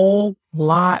whole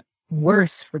lot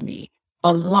worse for me.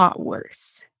 A lot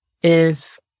worse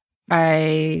if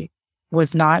I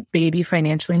was not baby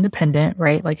financially independent,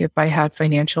 right? Like if I had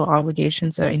financial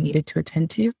obligations that I needed to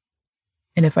attend to,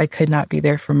 and if I could not be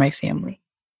there for my family.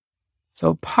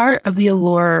 So part of the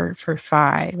allure for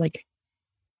FI,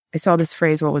 I saw this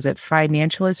phrase, what was it?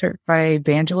 Financialist or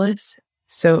Fivangelist?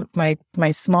 So my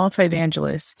small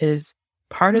Fivangelist is,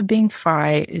 part of being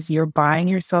FI is you're buying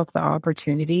yourself the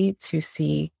opportunity to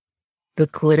see the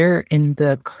glitter in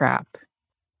the crap.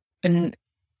 And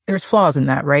there's flaws in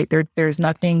that, right? There's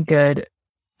nothing good.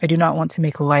 I do not want to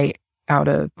make light out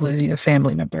of losing a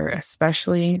family member,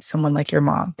 especially someone like your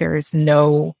mom. There is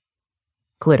no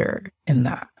glitter in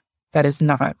that. That is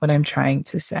not what I'm trying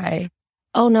to say.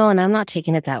 Oh, no. And I'm not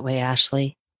taking it that way,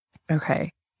 Ashleigh.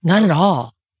 Okay. Not at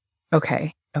all.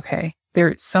 Okay.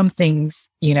 There's some things,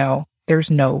 there's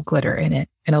no glitter in it.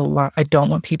 And a lot, I don't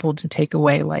want people to take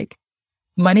away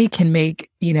money can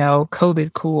make,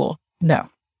 COVID cool. No,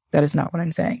 that is not what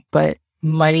I'm saying. But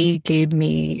money gave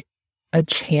me a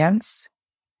chance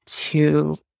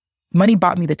money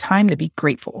bought me the time to be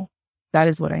grateful. That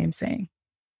is what I am saying.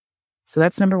 So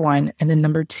that's number one. And then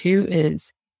number two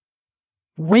is,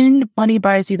 when money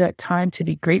buys you that time to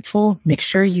be grateful, make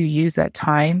sure you use that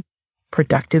time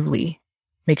productively.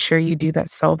 Make sure you do that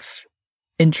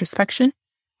self-introspection,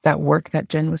 that work that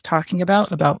Jen was talking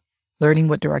about learning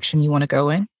what direction you want to go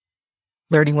in,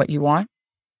 learning what you want,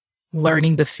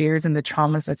 learning the fears and the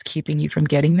traumas that's keeping you from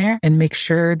getting there, and make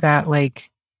sure that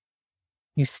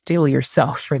you steel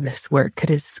yourself for this work,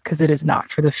 because it is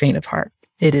not for the faint of heart.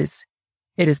 It is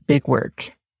big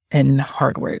work and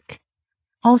hard work.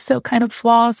 Also kind of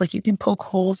flaws, you can poke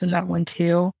holes in that one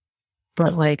too.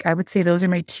 But I would say those are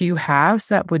my two halves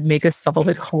that would make a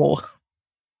solid whole,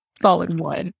 solid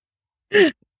one.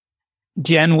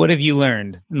 Jen, what have you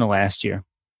learned in the last year?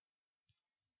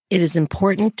 It is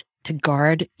important to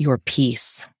guard your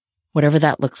peace, whatever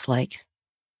that looks like.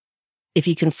 if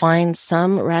you can find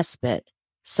some respite,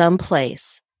 some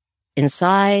place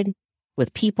inside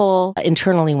with people,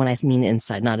 internally, when I mean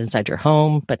inside, not inside your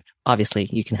home, but obviously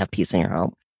you can have peace in your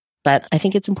home. But I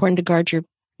think it's important to guard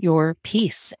your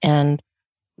peace and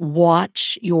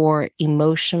watch your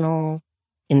emotional,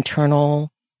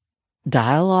 internal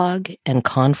dialogue and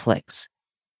conflicts.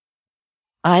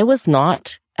 I was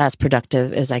not as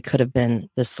productive as I could have been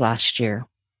this last year.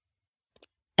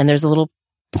 And there's a little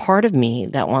part of me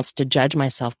that wants to judge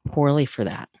myself poorly for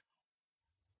that.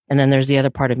 And then there's the other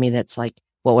part of me that's like,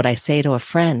 what would I say to a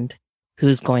friend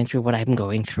who's going through what I'm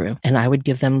going through? And I would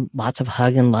give them lots of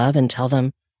hug and love and tell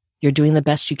them, you're doing the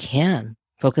best you can.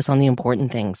 Focus on the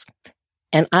important things.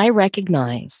 And I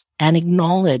recognize and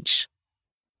acknowledge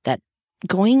that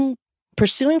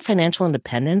pursuing financial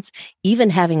independence, even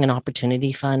having an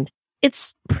opportunity fund,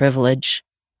 it's privilege.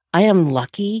 I am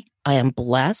lucky. I am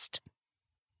blessed.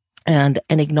 And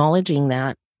acknowledging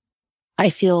that,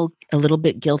 I feel a little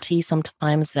bit guilty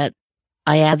sometimes that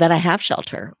I have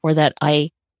shelter or that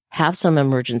I have some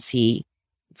emergency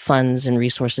funds and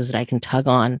resources that I can tug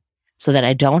on so that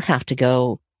I don't have to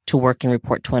go to work and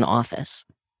report to an office.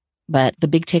 But the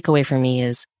big takeaway for me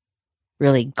is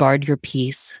really guard your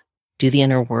peace, do the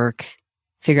inner work,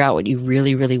 figure out what you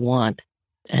really, really want,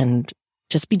 and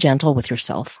just be gentle with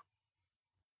yourself.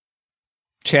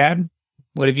 Chad,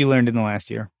 what have you learned in the last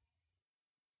year?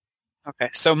 Okay,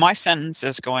 so my sentence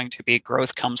is going to be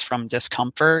growth comes from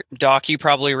discomfort. Doc, you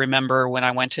probably remember when I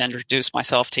went to introduce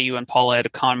myself to you and Paula at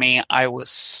Economy, I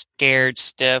was scared,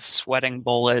 stiff, sweating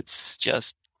bullets,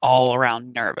 just all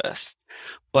around nervous.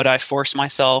 But I forced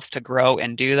myself to grow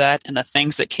and do that. And the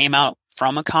things that came out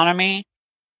from Economy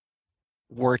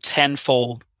were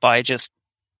tenfold by just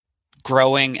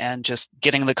growing and just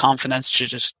getting the confidence to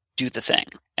just do the thing.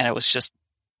 And it was just,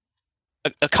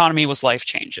 Economy was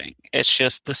life-changing. It's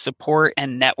just the support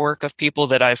and network of people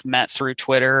that I've met through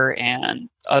Twitter and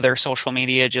other social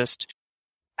media just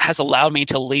has allowed me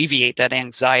to alleviate that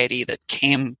anxiety that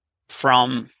came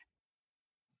from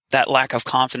that lack of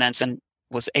confidence and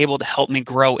was able to help me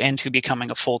grow into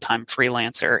becoming a full-time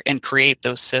freelancer and create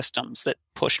those systems that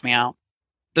push me out.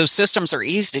 Those systems are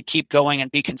easy to keep going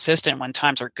and be consistent when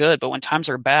times are good, but when times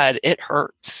are bad, it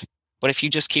hurts. But if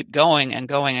you just keep going and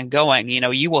going and going,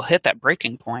 you will hit that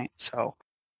breaking point. So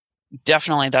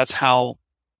definitely that's how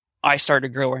I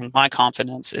started growing my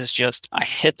confidence, is just I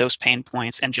hit those pain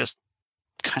points and just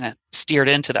kind of steered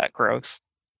into that growth.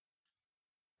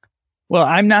 Well,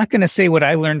 I'm not going to say what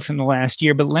I learned from the last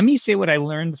year, but let me say what I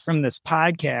learned from this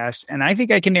podcast. And I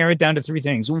think I can narrow it down to three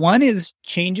things. One is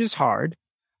change is hard.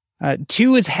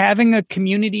 Two is having a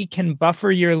community can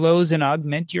buffer your lows and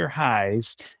augment your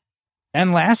highs.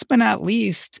 And last but not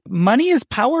least, money is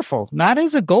powerful, not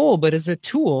as a goal, but as a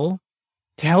tool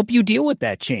to help you deal with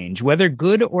that change, whether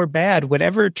good or bad,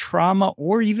 whatever trauma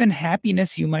or even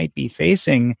happiness you might be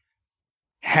facing.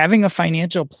 Having a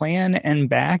financial plan and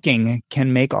backing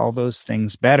can make all those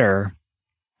things better.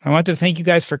 I want to thank you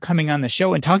guys for coming on the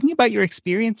show and talking about your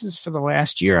experiences for the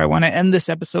last year. I want to end this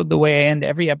episode the way I end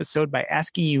every episode by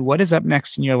asking you what is up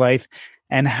next in your life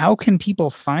and how can people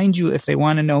find you if they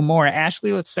want to know more.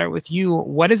 Ashleigh, let's start with you.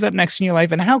 What is up next in your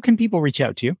life and how can people reach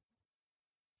out to you?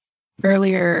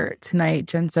 Earlier tonight,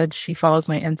 Jen said she follows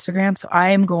my Instagram, so I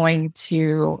am going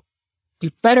to do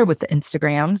better with the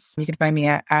Instagrams. You can find me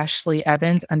at Ashleigh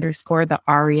Evans _ the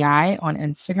REI on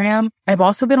Instagram. I've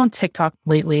also been on TikTok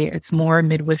lately. It's more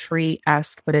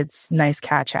midwifery-esque, but it's nice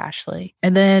catch, Ashleigh.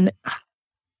 And then,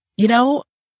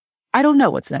 I don't know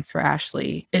what's next for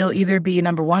Ashleigh. It'll either be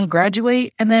number one,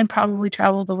 graduate and then probably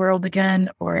travel the world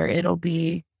again, or it'll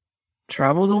be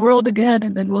travel the world again.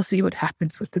 And then we'll see what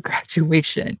happens with the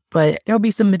graduation. But there'll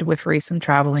be some midwifery, some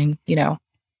traveling, the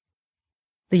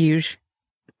usual.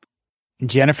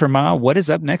 Jennifer Ma, what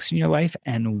is up next in your life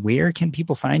and where can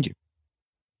people find you?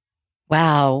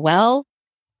 Wow. Well,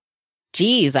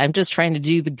 geez, I'm just trying to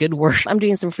do the good work. I'm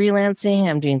doing some freelancing.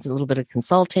 I'm doing a little bit of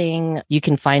consulting. You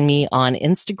can find me on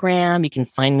Instagram. You can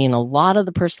find me in a lot of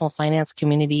the personal finance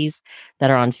communities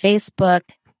that are on Facebook.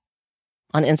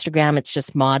 On Instagram, it's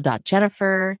just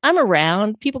ma.jennifer. I'm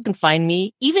around. People can find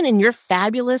me, even in your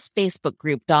fabulous Facebook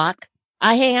group, Doc.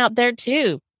 I hang out there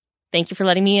too. Thank you for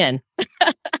letting me in.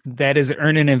 That is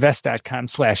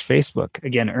earnandinvest.com/Facebook.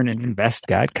 Again,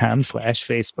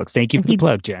 earnandinvest.com/Facebook. Thank you for the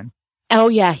plug, Jen. Oh,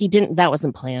 yeah, he didn't. That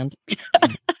wasn't planned.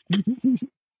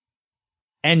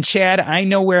 And Chad, I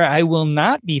know where I will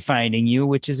not be finding you,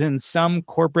 which is in some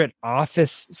corporate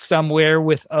office somewhere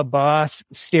with a boss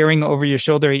staring over your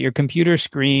shoulder at your computer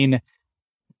screen.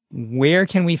 Where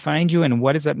can we find you and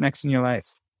what is up next in your life?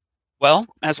 Well,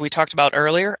 as we talked about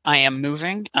earlier, I am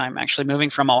moving. I'm actually moving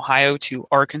from Ohio to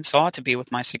Arkansas to be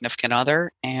with my significant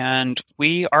other. And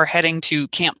we are heading to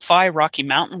Camp Phi Rocky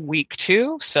Mountain week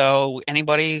 2. So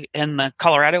anybody in the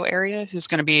Colorado area who's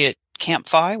going to be at Camp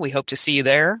Phi, we hope to see you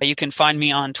there. You can find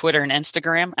me on Twitter and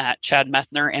Instagram at Chad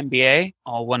Methner MBA,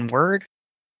 all one word.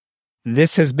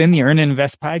 This has been the Earn and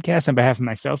Invest podcast. On behalf of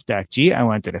myself, Doc G, I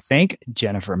wanted to thank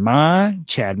Jennifer Ma,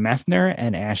 Chad Methner,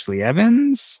 and Ashleigh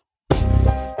Evans.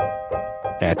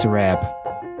 That's a wrap.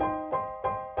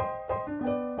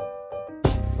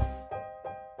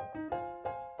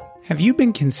 Have you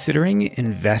been considering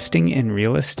investing in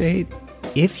real estate?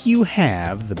 If you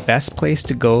have, the best place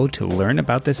to go to learn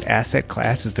about this asset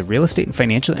class is the Real Estate and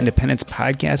Financial Independence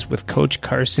podcast with Coach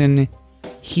Carson.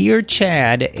 Here,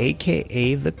 Chad,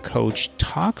 aka the coach,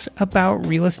 talks about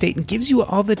real estate and gives you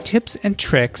all the tips and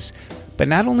tricks. But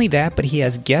not only that, but he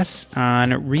has guests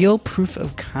on real proof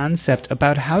of concept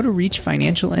about how to reach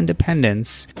financial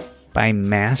independence by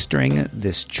mastering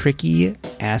this tricky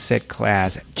asset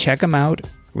class. Check him out,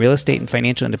 Real Estate and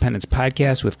Financial Independence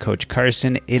podcast with Coach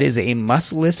Carson. It is a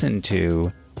must listen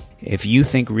to if you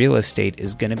think real estate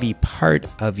is going to be part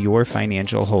of your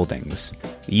financial holdings.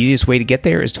 The easiest way to get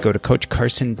there is to go to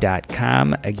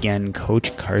CoachCarson.com. Again,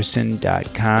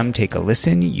 CoachCarson.com. Take a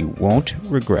listen. You won't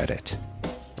regret it.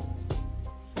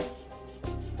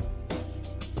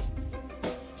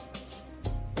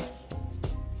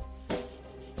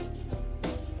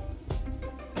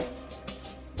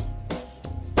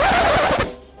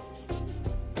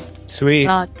 Sweet.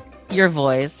 Your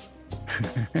voice.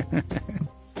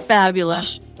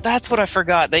 Fabulous. That's what I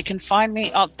forgot. They can find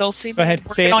me. They'll see me. Go ahead.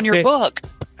 Say it on your book.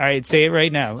 All right. Say it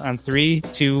right now. On 3,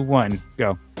 2, 1.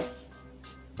 Go.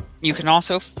 You can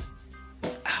also...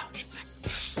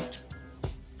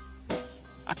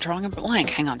 I'm drawing a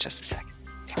blank. Hang on just a second.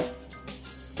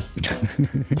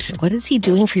 What is he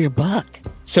doing for your book?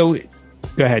 So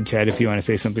go ahead, Chad, if you want to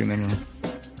say something then.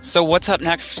 So what's up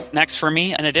next for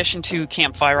me? In addition to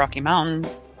Camp Phi Rocky Mountain,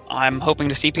 I'm hoping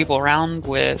to see people around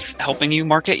with helping you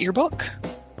market your book.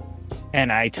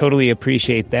 And I totally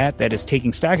appreciate that. That is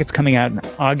Taking Stock. It's coming out on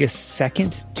August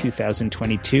 2nd,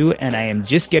 2022. And I am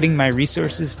just getting my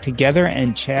resources together.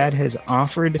 And Chad has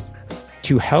offered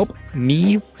to help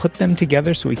me put them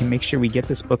together so we can make sure we get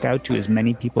this book out to as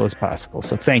many people as possible.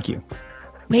 So thank you.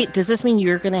 Wait, does this mean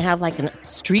you're going to have like a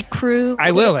street crew?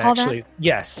 I will actually.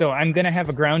 Yes. So I'm going to have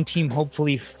a ground team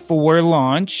hopefully for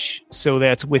launch. So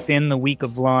that's within the week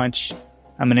of launch.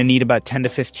 I'm going to need about 10 to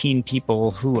 15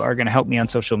 people who are going to help me on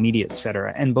social media, et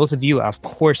cetera. And both of you, of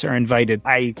course, are invited.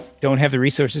 I don't have the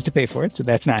resources to pay for it, so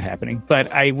that's not happening.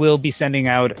 But I will be sending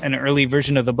out an early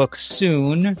version of the book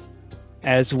soon,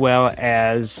 as well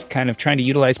as kind of trying to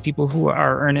utilize people who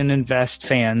are Earn and Invest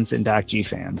fans and Doc G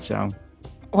fans. So,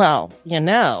 well,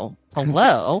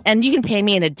 hello. And you can pay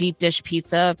me in a deep dish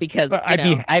pizza because I'd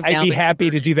be happy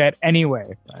to do that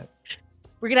anyway. But.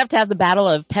 We're going to have the battle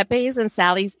of Pepe's and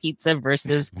Sally's Pizza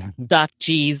versus Doc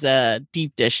G's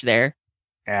deep dish there.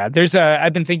 Yeah,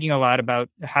 I've been thinking a lot about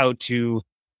how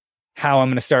I'm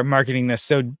going to start marketing this.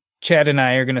 So Chad and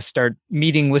I are going to start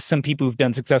meeting with some people who've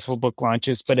done successful book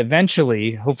launches, but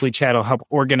eventually, hopefully Chad will help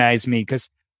organize me because,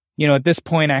 at this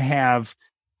point I have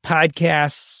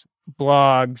podcasts,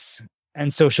 blogs,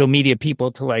 and social media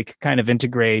people to kind of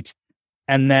integrate.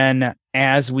 And then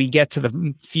as we get to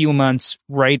the few months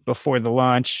right before the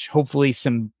launch, hopefully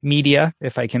some media,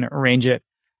 if I can arrange it.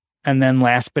 And then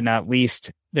last but not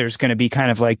least, there's going to be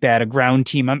kind of like that, a ground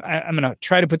team. I'm going to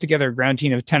try to put together a ground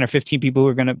team of 10 or 15 people who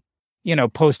are going to,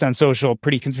 post on social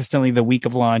pretty consistently the week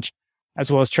of launch, as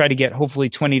well as try to get hopefully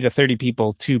 20 to 30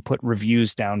 people to put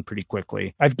reviews down pretty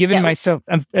quickly. I've given myself,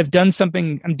 I've done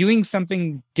something, I'm doing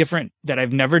something different that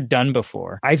I've never done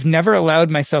before. I've never allowed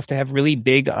myself to have really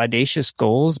big, audacious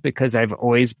goals because I've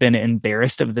always been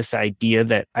embarrassed of this idea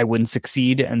that I wouldn't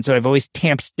succeed. And so I've always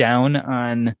tamped down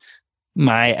on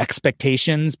my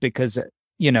expectations because,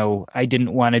 I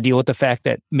didn't want to deal with the fact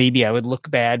that maybe I would look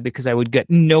bad because I would get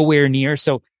nowhere near.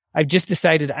 So I've just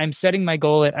decided I'm setting my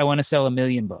goal at I want to sell 1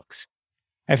 million books.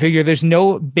 I figure there's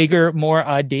no bigger, more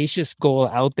audacious goal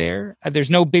out there. There's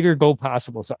no bigger goal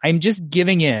possible. So I'm just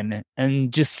giving in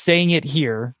and just saying it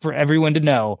here for everyone to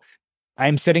know.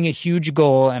 I'm setting a huge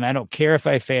goal and I don't care if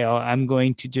I fail. I'm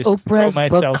going to just Oprah's throw myself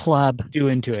book club. do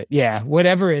into it. Yeah,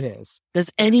 whatever it is.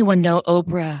 Does anyone know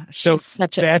Oprah?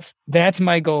 That's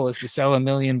my goal is to sell 1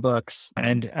 million books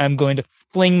and I'm going to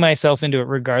fling myself into it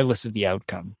regardless of the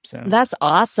outcome. So that's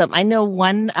awesome. I know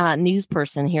one news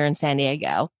person here in San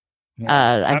Diego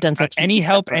I've done such any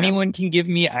help stuff around. anyone can give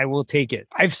me, I will take it.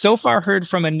 I've so far heard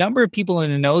from a number of people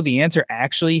in the know. The answer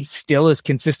actually still is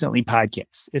consistently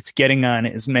podcasts. It's getting on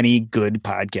as many good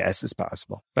podcasts as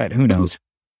possible, but who knows?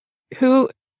 Who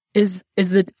is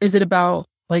it about,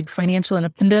 like, financial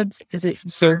independence? Is it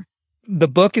so? The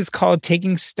book is called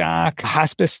Taking Stock,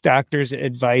 Hospice Doctor's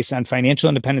Advice on Financial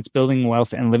Independence, Building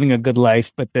Wealth, and Living a Good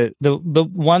Life. But the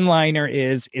one-liner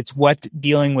is, it's what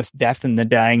dealing with death and the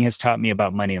dying has taught me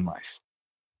about money and life.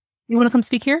 You want to come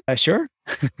speak here? Sure.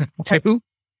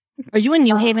 Are you in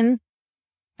New Haven?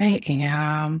 I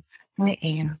am.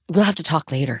 We'll have to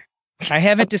talk later. I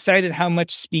haven't decided how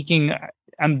much speaking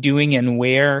I'm doing and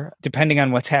where, depending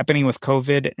on what's happening with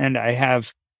COVID. And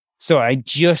So I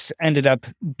just ended up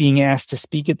being asked to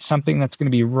speak at something that's going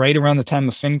to be right around the time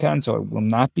of FinCon. So I will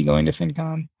not be going to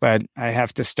FinCon, but I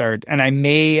have to start. And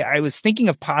I was thinking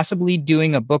of possibly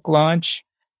doing a book launch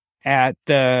at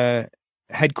the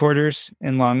headquarters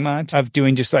in Longmont, of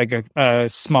doing just like a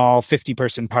small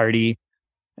 50-person party,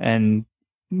 and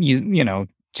you know,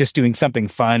 just doing something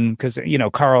fun because, you know,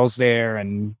 Carl's there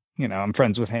and, you know, I'm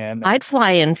friends with him. I'd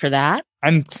fly in for that.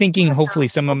 I'm thinking hopefully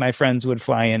some of my friends would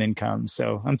fly in and come.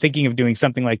 So I'm thinking of doing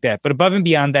something like that. But above and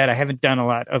beyond that, I haven't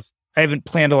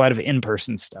planned a lot of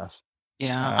in-person stuff.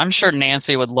 Yeah, I'm sure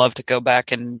Nancy would love to go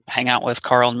back and hang out with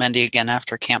Carl and Mindy again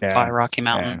after Campfire Rocky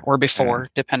Mountain, or before,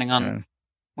 depending on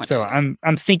when. So I'm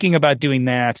thinking about doing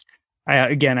that.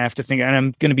 I have to think, and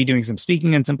I'm going to be doing some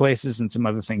speaking in some places and some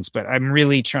other things, but I'm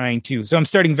really trying to. So I'm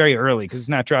starting very early because it's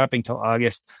not dropping till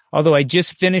August. Although I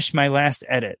just finished my last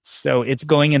edits, so it's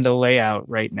going into layout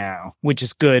right now, which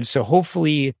is good. So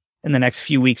hopefully in the next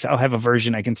few weeks, I'll have a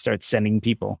version I can start sending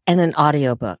people. And an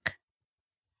audiobook.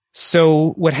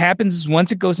 So what happens is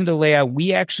once it goes into layout,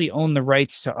 we actually own the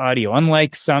rights to audio.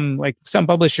 Unlike some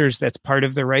publishers, that's part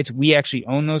of the rights. We actually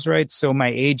own those rights. So my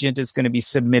agent is going to be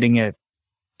submitting it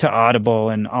to Audible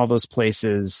and all those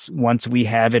places once we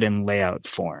have it in layout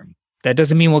form. That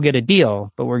doesn't mean we'll get a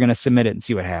deal, but we're going to submit it and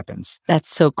see what happens. That's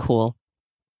so cool.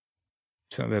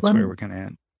 So that's where we're kind of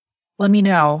at. Let me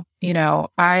know. You know,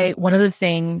 one of the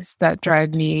things that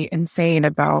drive me insane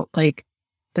about like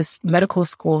this medical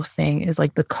school thing is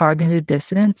like the cognitive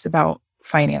dissonance about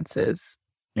finances.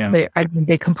 Yeah.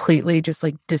 They completely just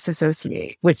like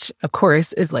disassociate, which of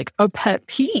course is like a pet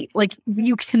peeve. Like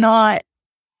you cannot.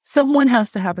 Someone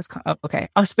has to have this. Okay,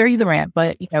 I'll spare you the rant,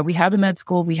 but you know, we have a med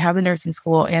school, we have a nursing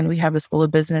school, and we have a school of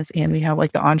business, and we have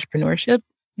like the entrepreneurship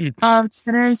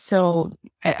centers. So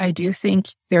I do think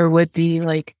there would be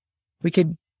like,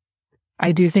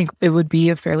 I do think it would be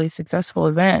a fairly successful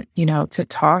event, you know, to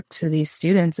talk to these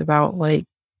students about like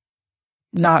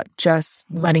not just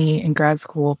money in grad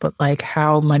school, but like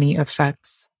how money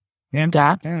affects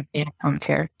death and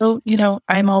healthcare. So, you know,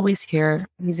 I'm always here.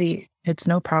 Easy. It's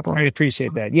no problem. I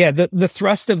appreciate that. Yeah. The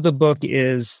thrust of the book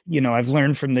is, you know, I've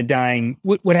learned from the dying.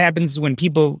 What happens when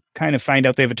people kind of find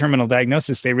out they have a terminal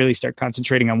diagnosis, they really start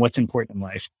concentrating on what's important in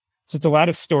life. So it's a lot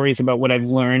of stories about what I've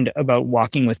learned about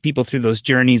walking with people through those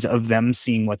journeys of them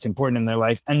seeing what's important in their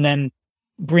life and then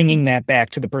bringing that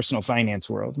back to the personal finance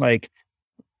world. Like,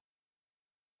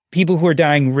 people who are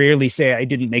dying rarely say, I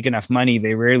didn't make enough money.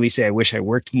 They rarely say, I wish I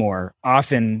worked more.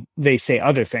 Often they say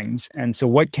other things. And so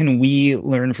what can we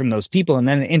learn from those people and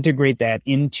then integrate that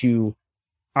into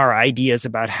our ideas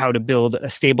about how to build a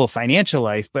stable financial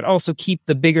life, but also keep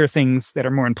the bigger things that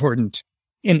are more important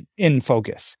in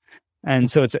focus. And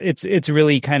so it's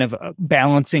really kind of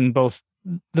balancing both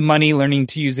the money, learning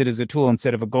to use it as a tool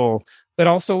instead of a goal, but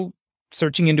also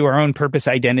searching into our own purpose,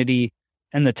 identity,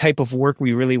 and the type of work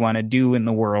we really want to do in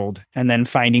the world, and then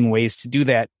finding ways to do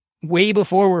that way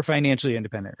before we're financially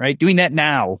independent, right? Doing that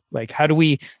now. Like, how do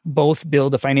we both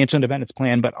build a financial independence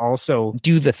plan, but also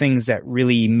do the things that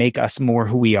really make us more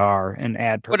who we are and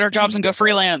add purpose? Quit our jobs and go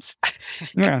freelance.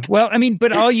 Yeah. Well, I mean,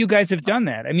 but all you guys have done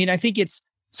that. I mean, I think it's,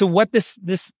 so what this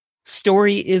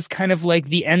story is kind of like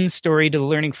the end story to the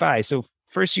Learning Fi. So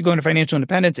first you go into financial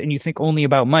independence and you think only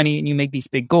about money and you make these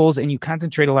big goals and you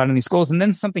concentrate a lot on these goals. And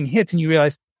then something hits and you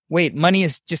realize, wait, money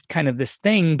is just kind of this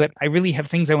thing, but I really have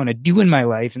things I want to do in my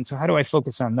life. And so how do I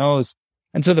focus on those?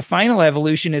 And so the final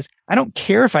evolution is, I don't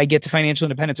care if I get to financial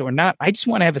independence or not. I just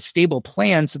want to have a stable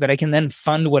plan so that I can then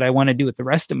fund what I want to do with the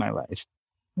rest of my life.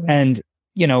 Mm-hmm. And,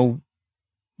 you know,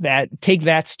 take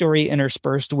that story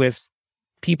interspersed with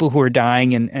people who are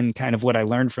dying and kind of what I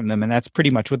learned from them. And that's pretty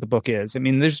much what the book is. I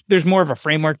mean, there's more of a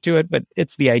framework to it, but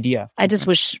it's the idea. I just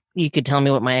wish you could tell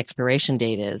me what my expiration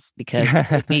date is, because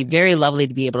it'd be very lovely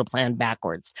to be able to plan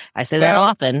backwards. I say that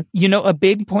often. A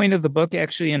big point of the book,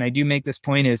 actually, and I do make this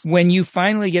point, is when you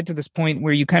finally get to this point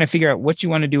where you kind of figure out what you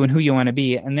want to do and who you want to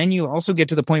be. And then you also get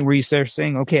to the point where you start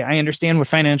saying, okay, I understand what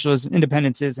financial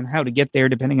independence is and how to get there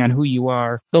depending on who you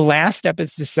are. The last step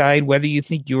is to decide whether you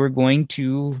think you are going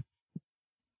to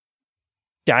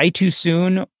die too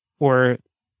soon or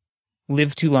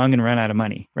live too long and run out of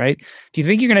money, right? If you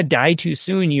think you're going to die too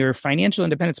soon, your financial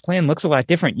independence plan looks a lot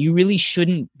different. You really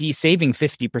shouldn't be saving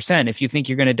 50%. If you think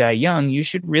you're going to die young, you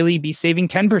should really be saving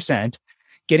 10%,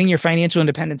 getting your financial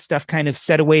independence stuff kind of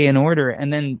set away in order.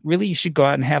 And then really you should go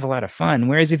out and have a lot of fun.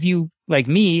 Whereas if you, like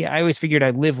me, I always figured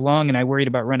I'd live long and I worried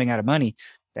about running out of money.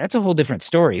 That's a whole different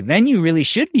story. Then you really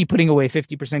should be putting away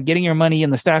 50%, getting your money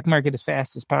in the stock market as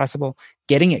fast as possible,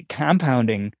 getting it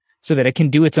compounding so that it can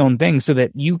do its own thing, so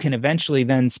that you can eventually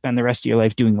then spend the rest of your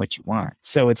life doing what you want.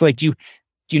 So it's like, do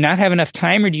you not have enough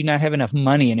time or do you not have enough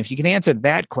money? And if you can answer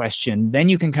that question, then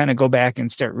you can kind of go back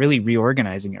and start really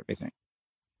reorganizing everything.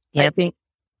 Yeah. I think,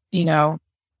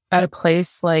 at a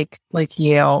place like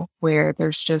Yale, where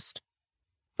there's just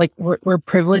like where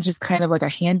privilege is kind of like a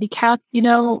handicap,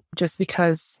 just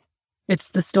because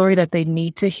it's the story that they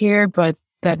need to hear, but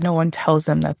that no one tells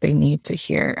them that they need to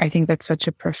hear. I think that's such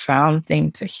a profound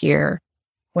thing to hear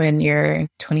when you're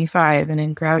 25 and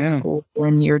in grad school,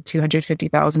 when you're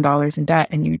 $250,000 in debt,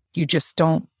 and you just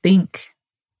don't think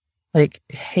like,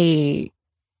 hey,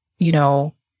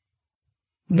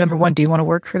 number one, do you want to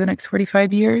work for the next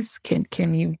 45 years? Can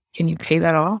you pay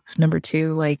that off? Number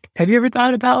two, like, have you ever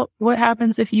thought about what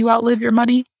happens if you outlive your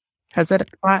money? Has that a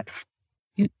thought?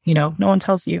 No one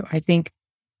tells you. I think,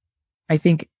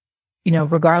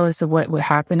 regardless of what would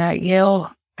happen at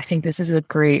Yale, I think this is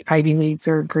Ivy Leagues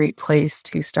are a great place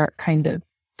to start kind of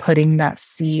putting that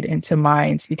seed into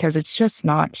minds, because it's just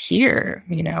not here,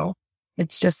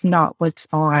 it's just not what's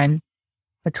on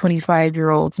a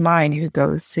 25-year-old's mind who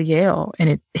goes to Yale.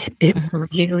 And it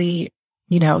really,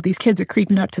 these kids are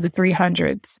creeping up to the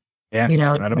 300s. Yeah.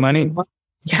 A lot of money.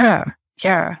 Yeah.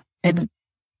 Yeah. And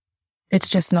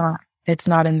it's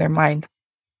not in their mind.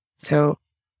 So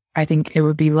I think it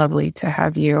would be lovely to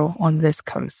have you on this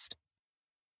coast.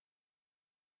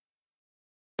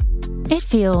 It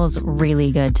feels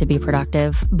really good to be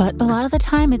productive, but a lot of the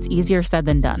time it's easier said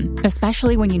than done,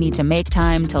 especially when you need to make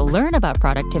time to learn about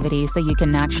productivity so you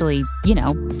can actually,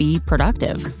 be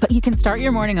productive. But you can start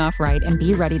your morning off right and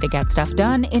be ready to get stuff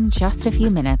done in just a few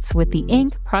minutes with the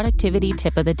Inc. Productivity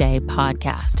Tip of the Day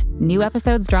podcast. New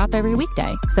episodes drop every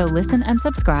weekday, so listen and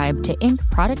subscribe to Inc.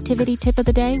 Productivity Tip of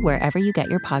the Day wherever you get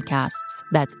your podcasts.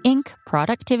 That's Inc.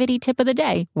 Productivity Tip of the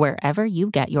Day wherever you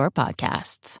get your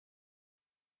podcasts.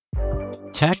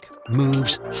 Tech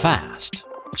moves fast,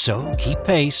 so keep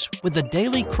pace with the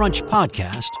Daily Crunch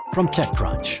podcast from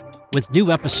TechCrunch. With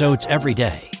new episodes every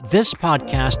day, this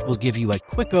podcast will give you a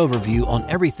quick overview on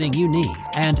everything you need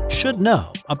and should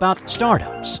know about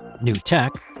startups, new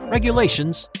tech,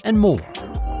 regulations, and more.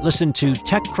 Listen to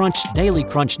TechCrunch Daily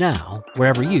Crunch now,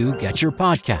 wherever you get your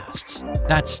podcasts.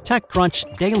 That's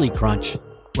TechCrunch Daily Crunch,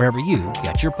 wherever you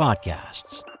get your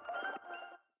podcasts.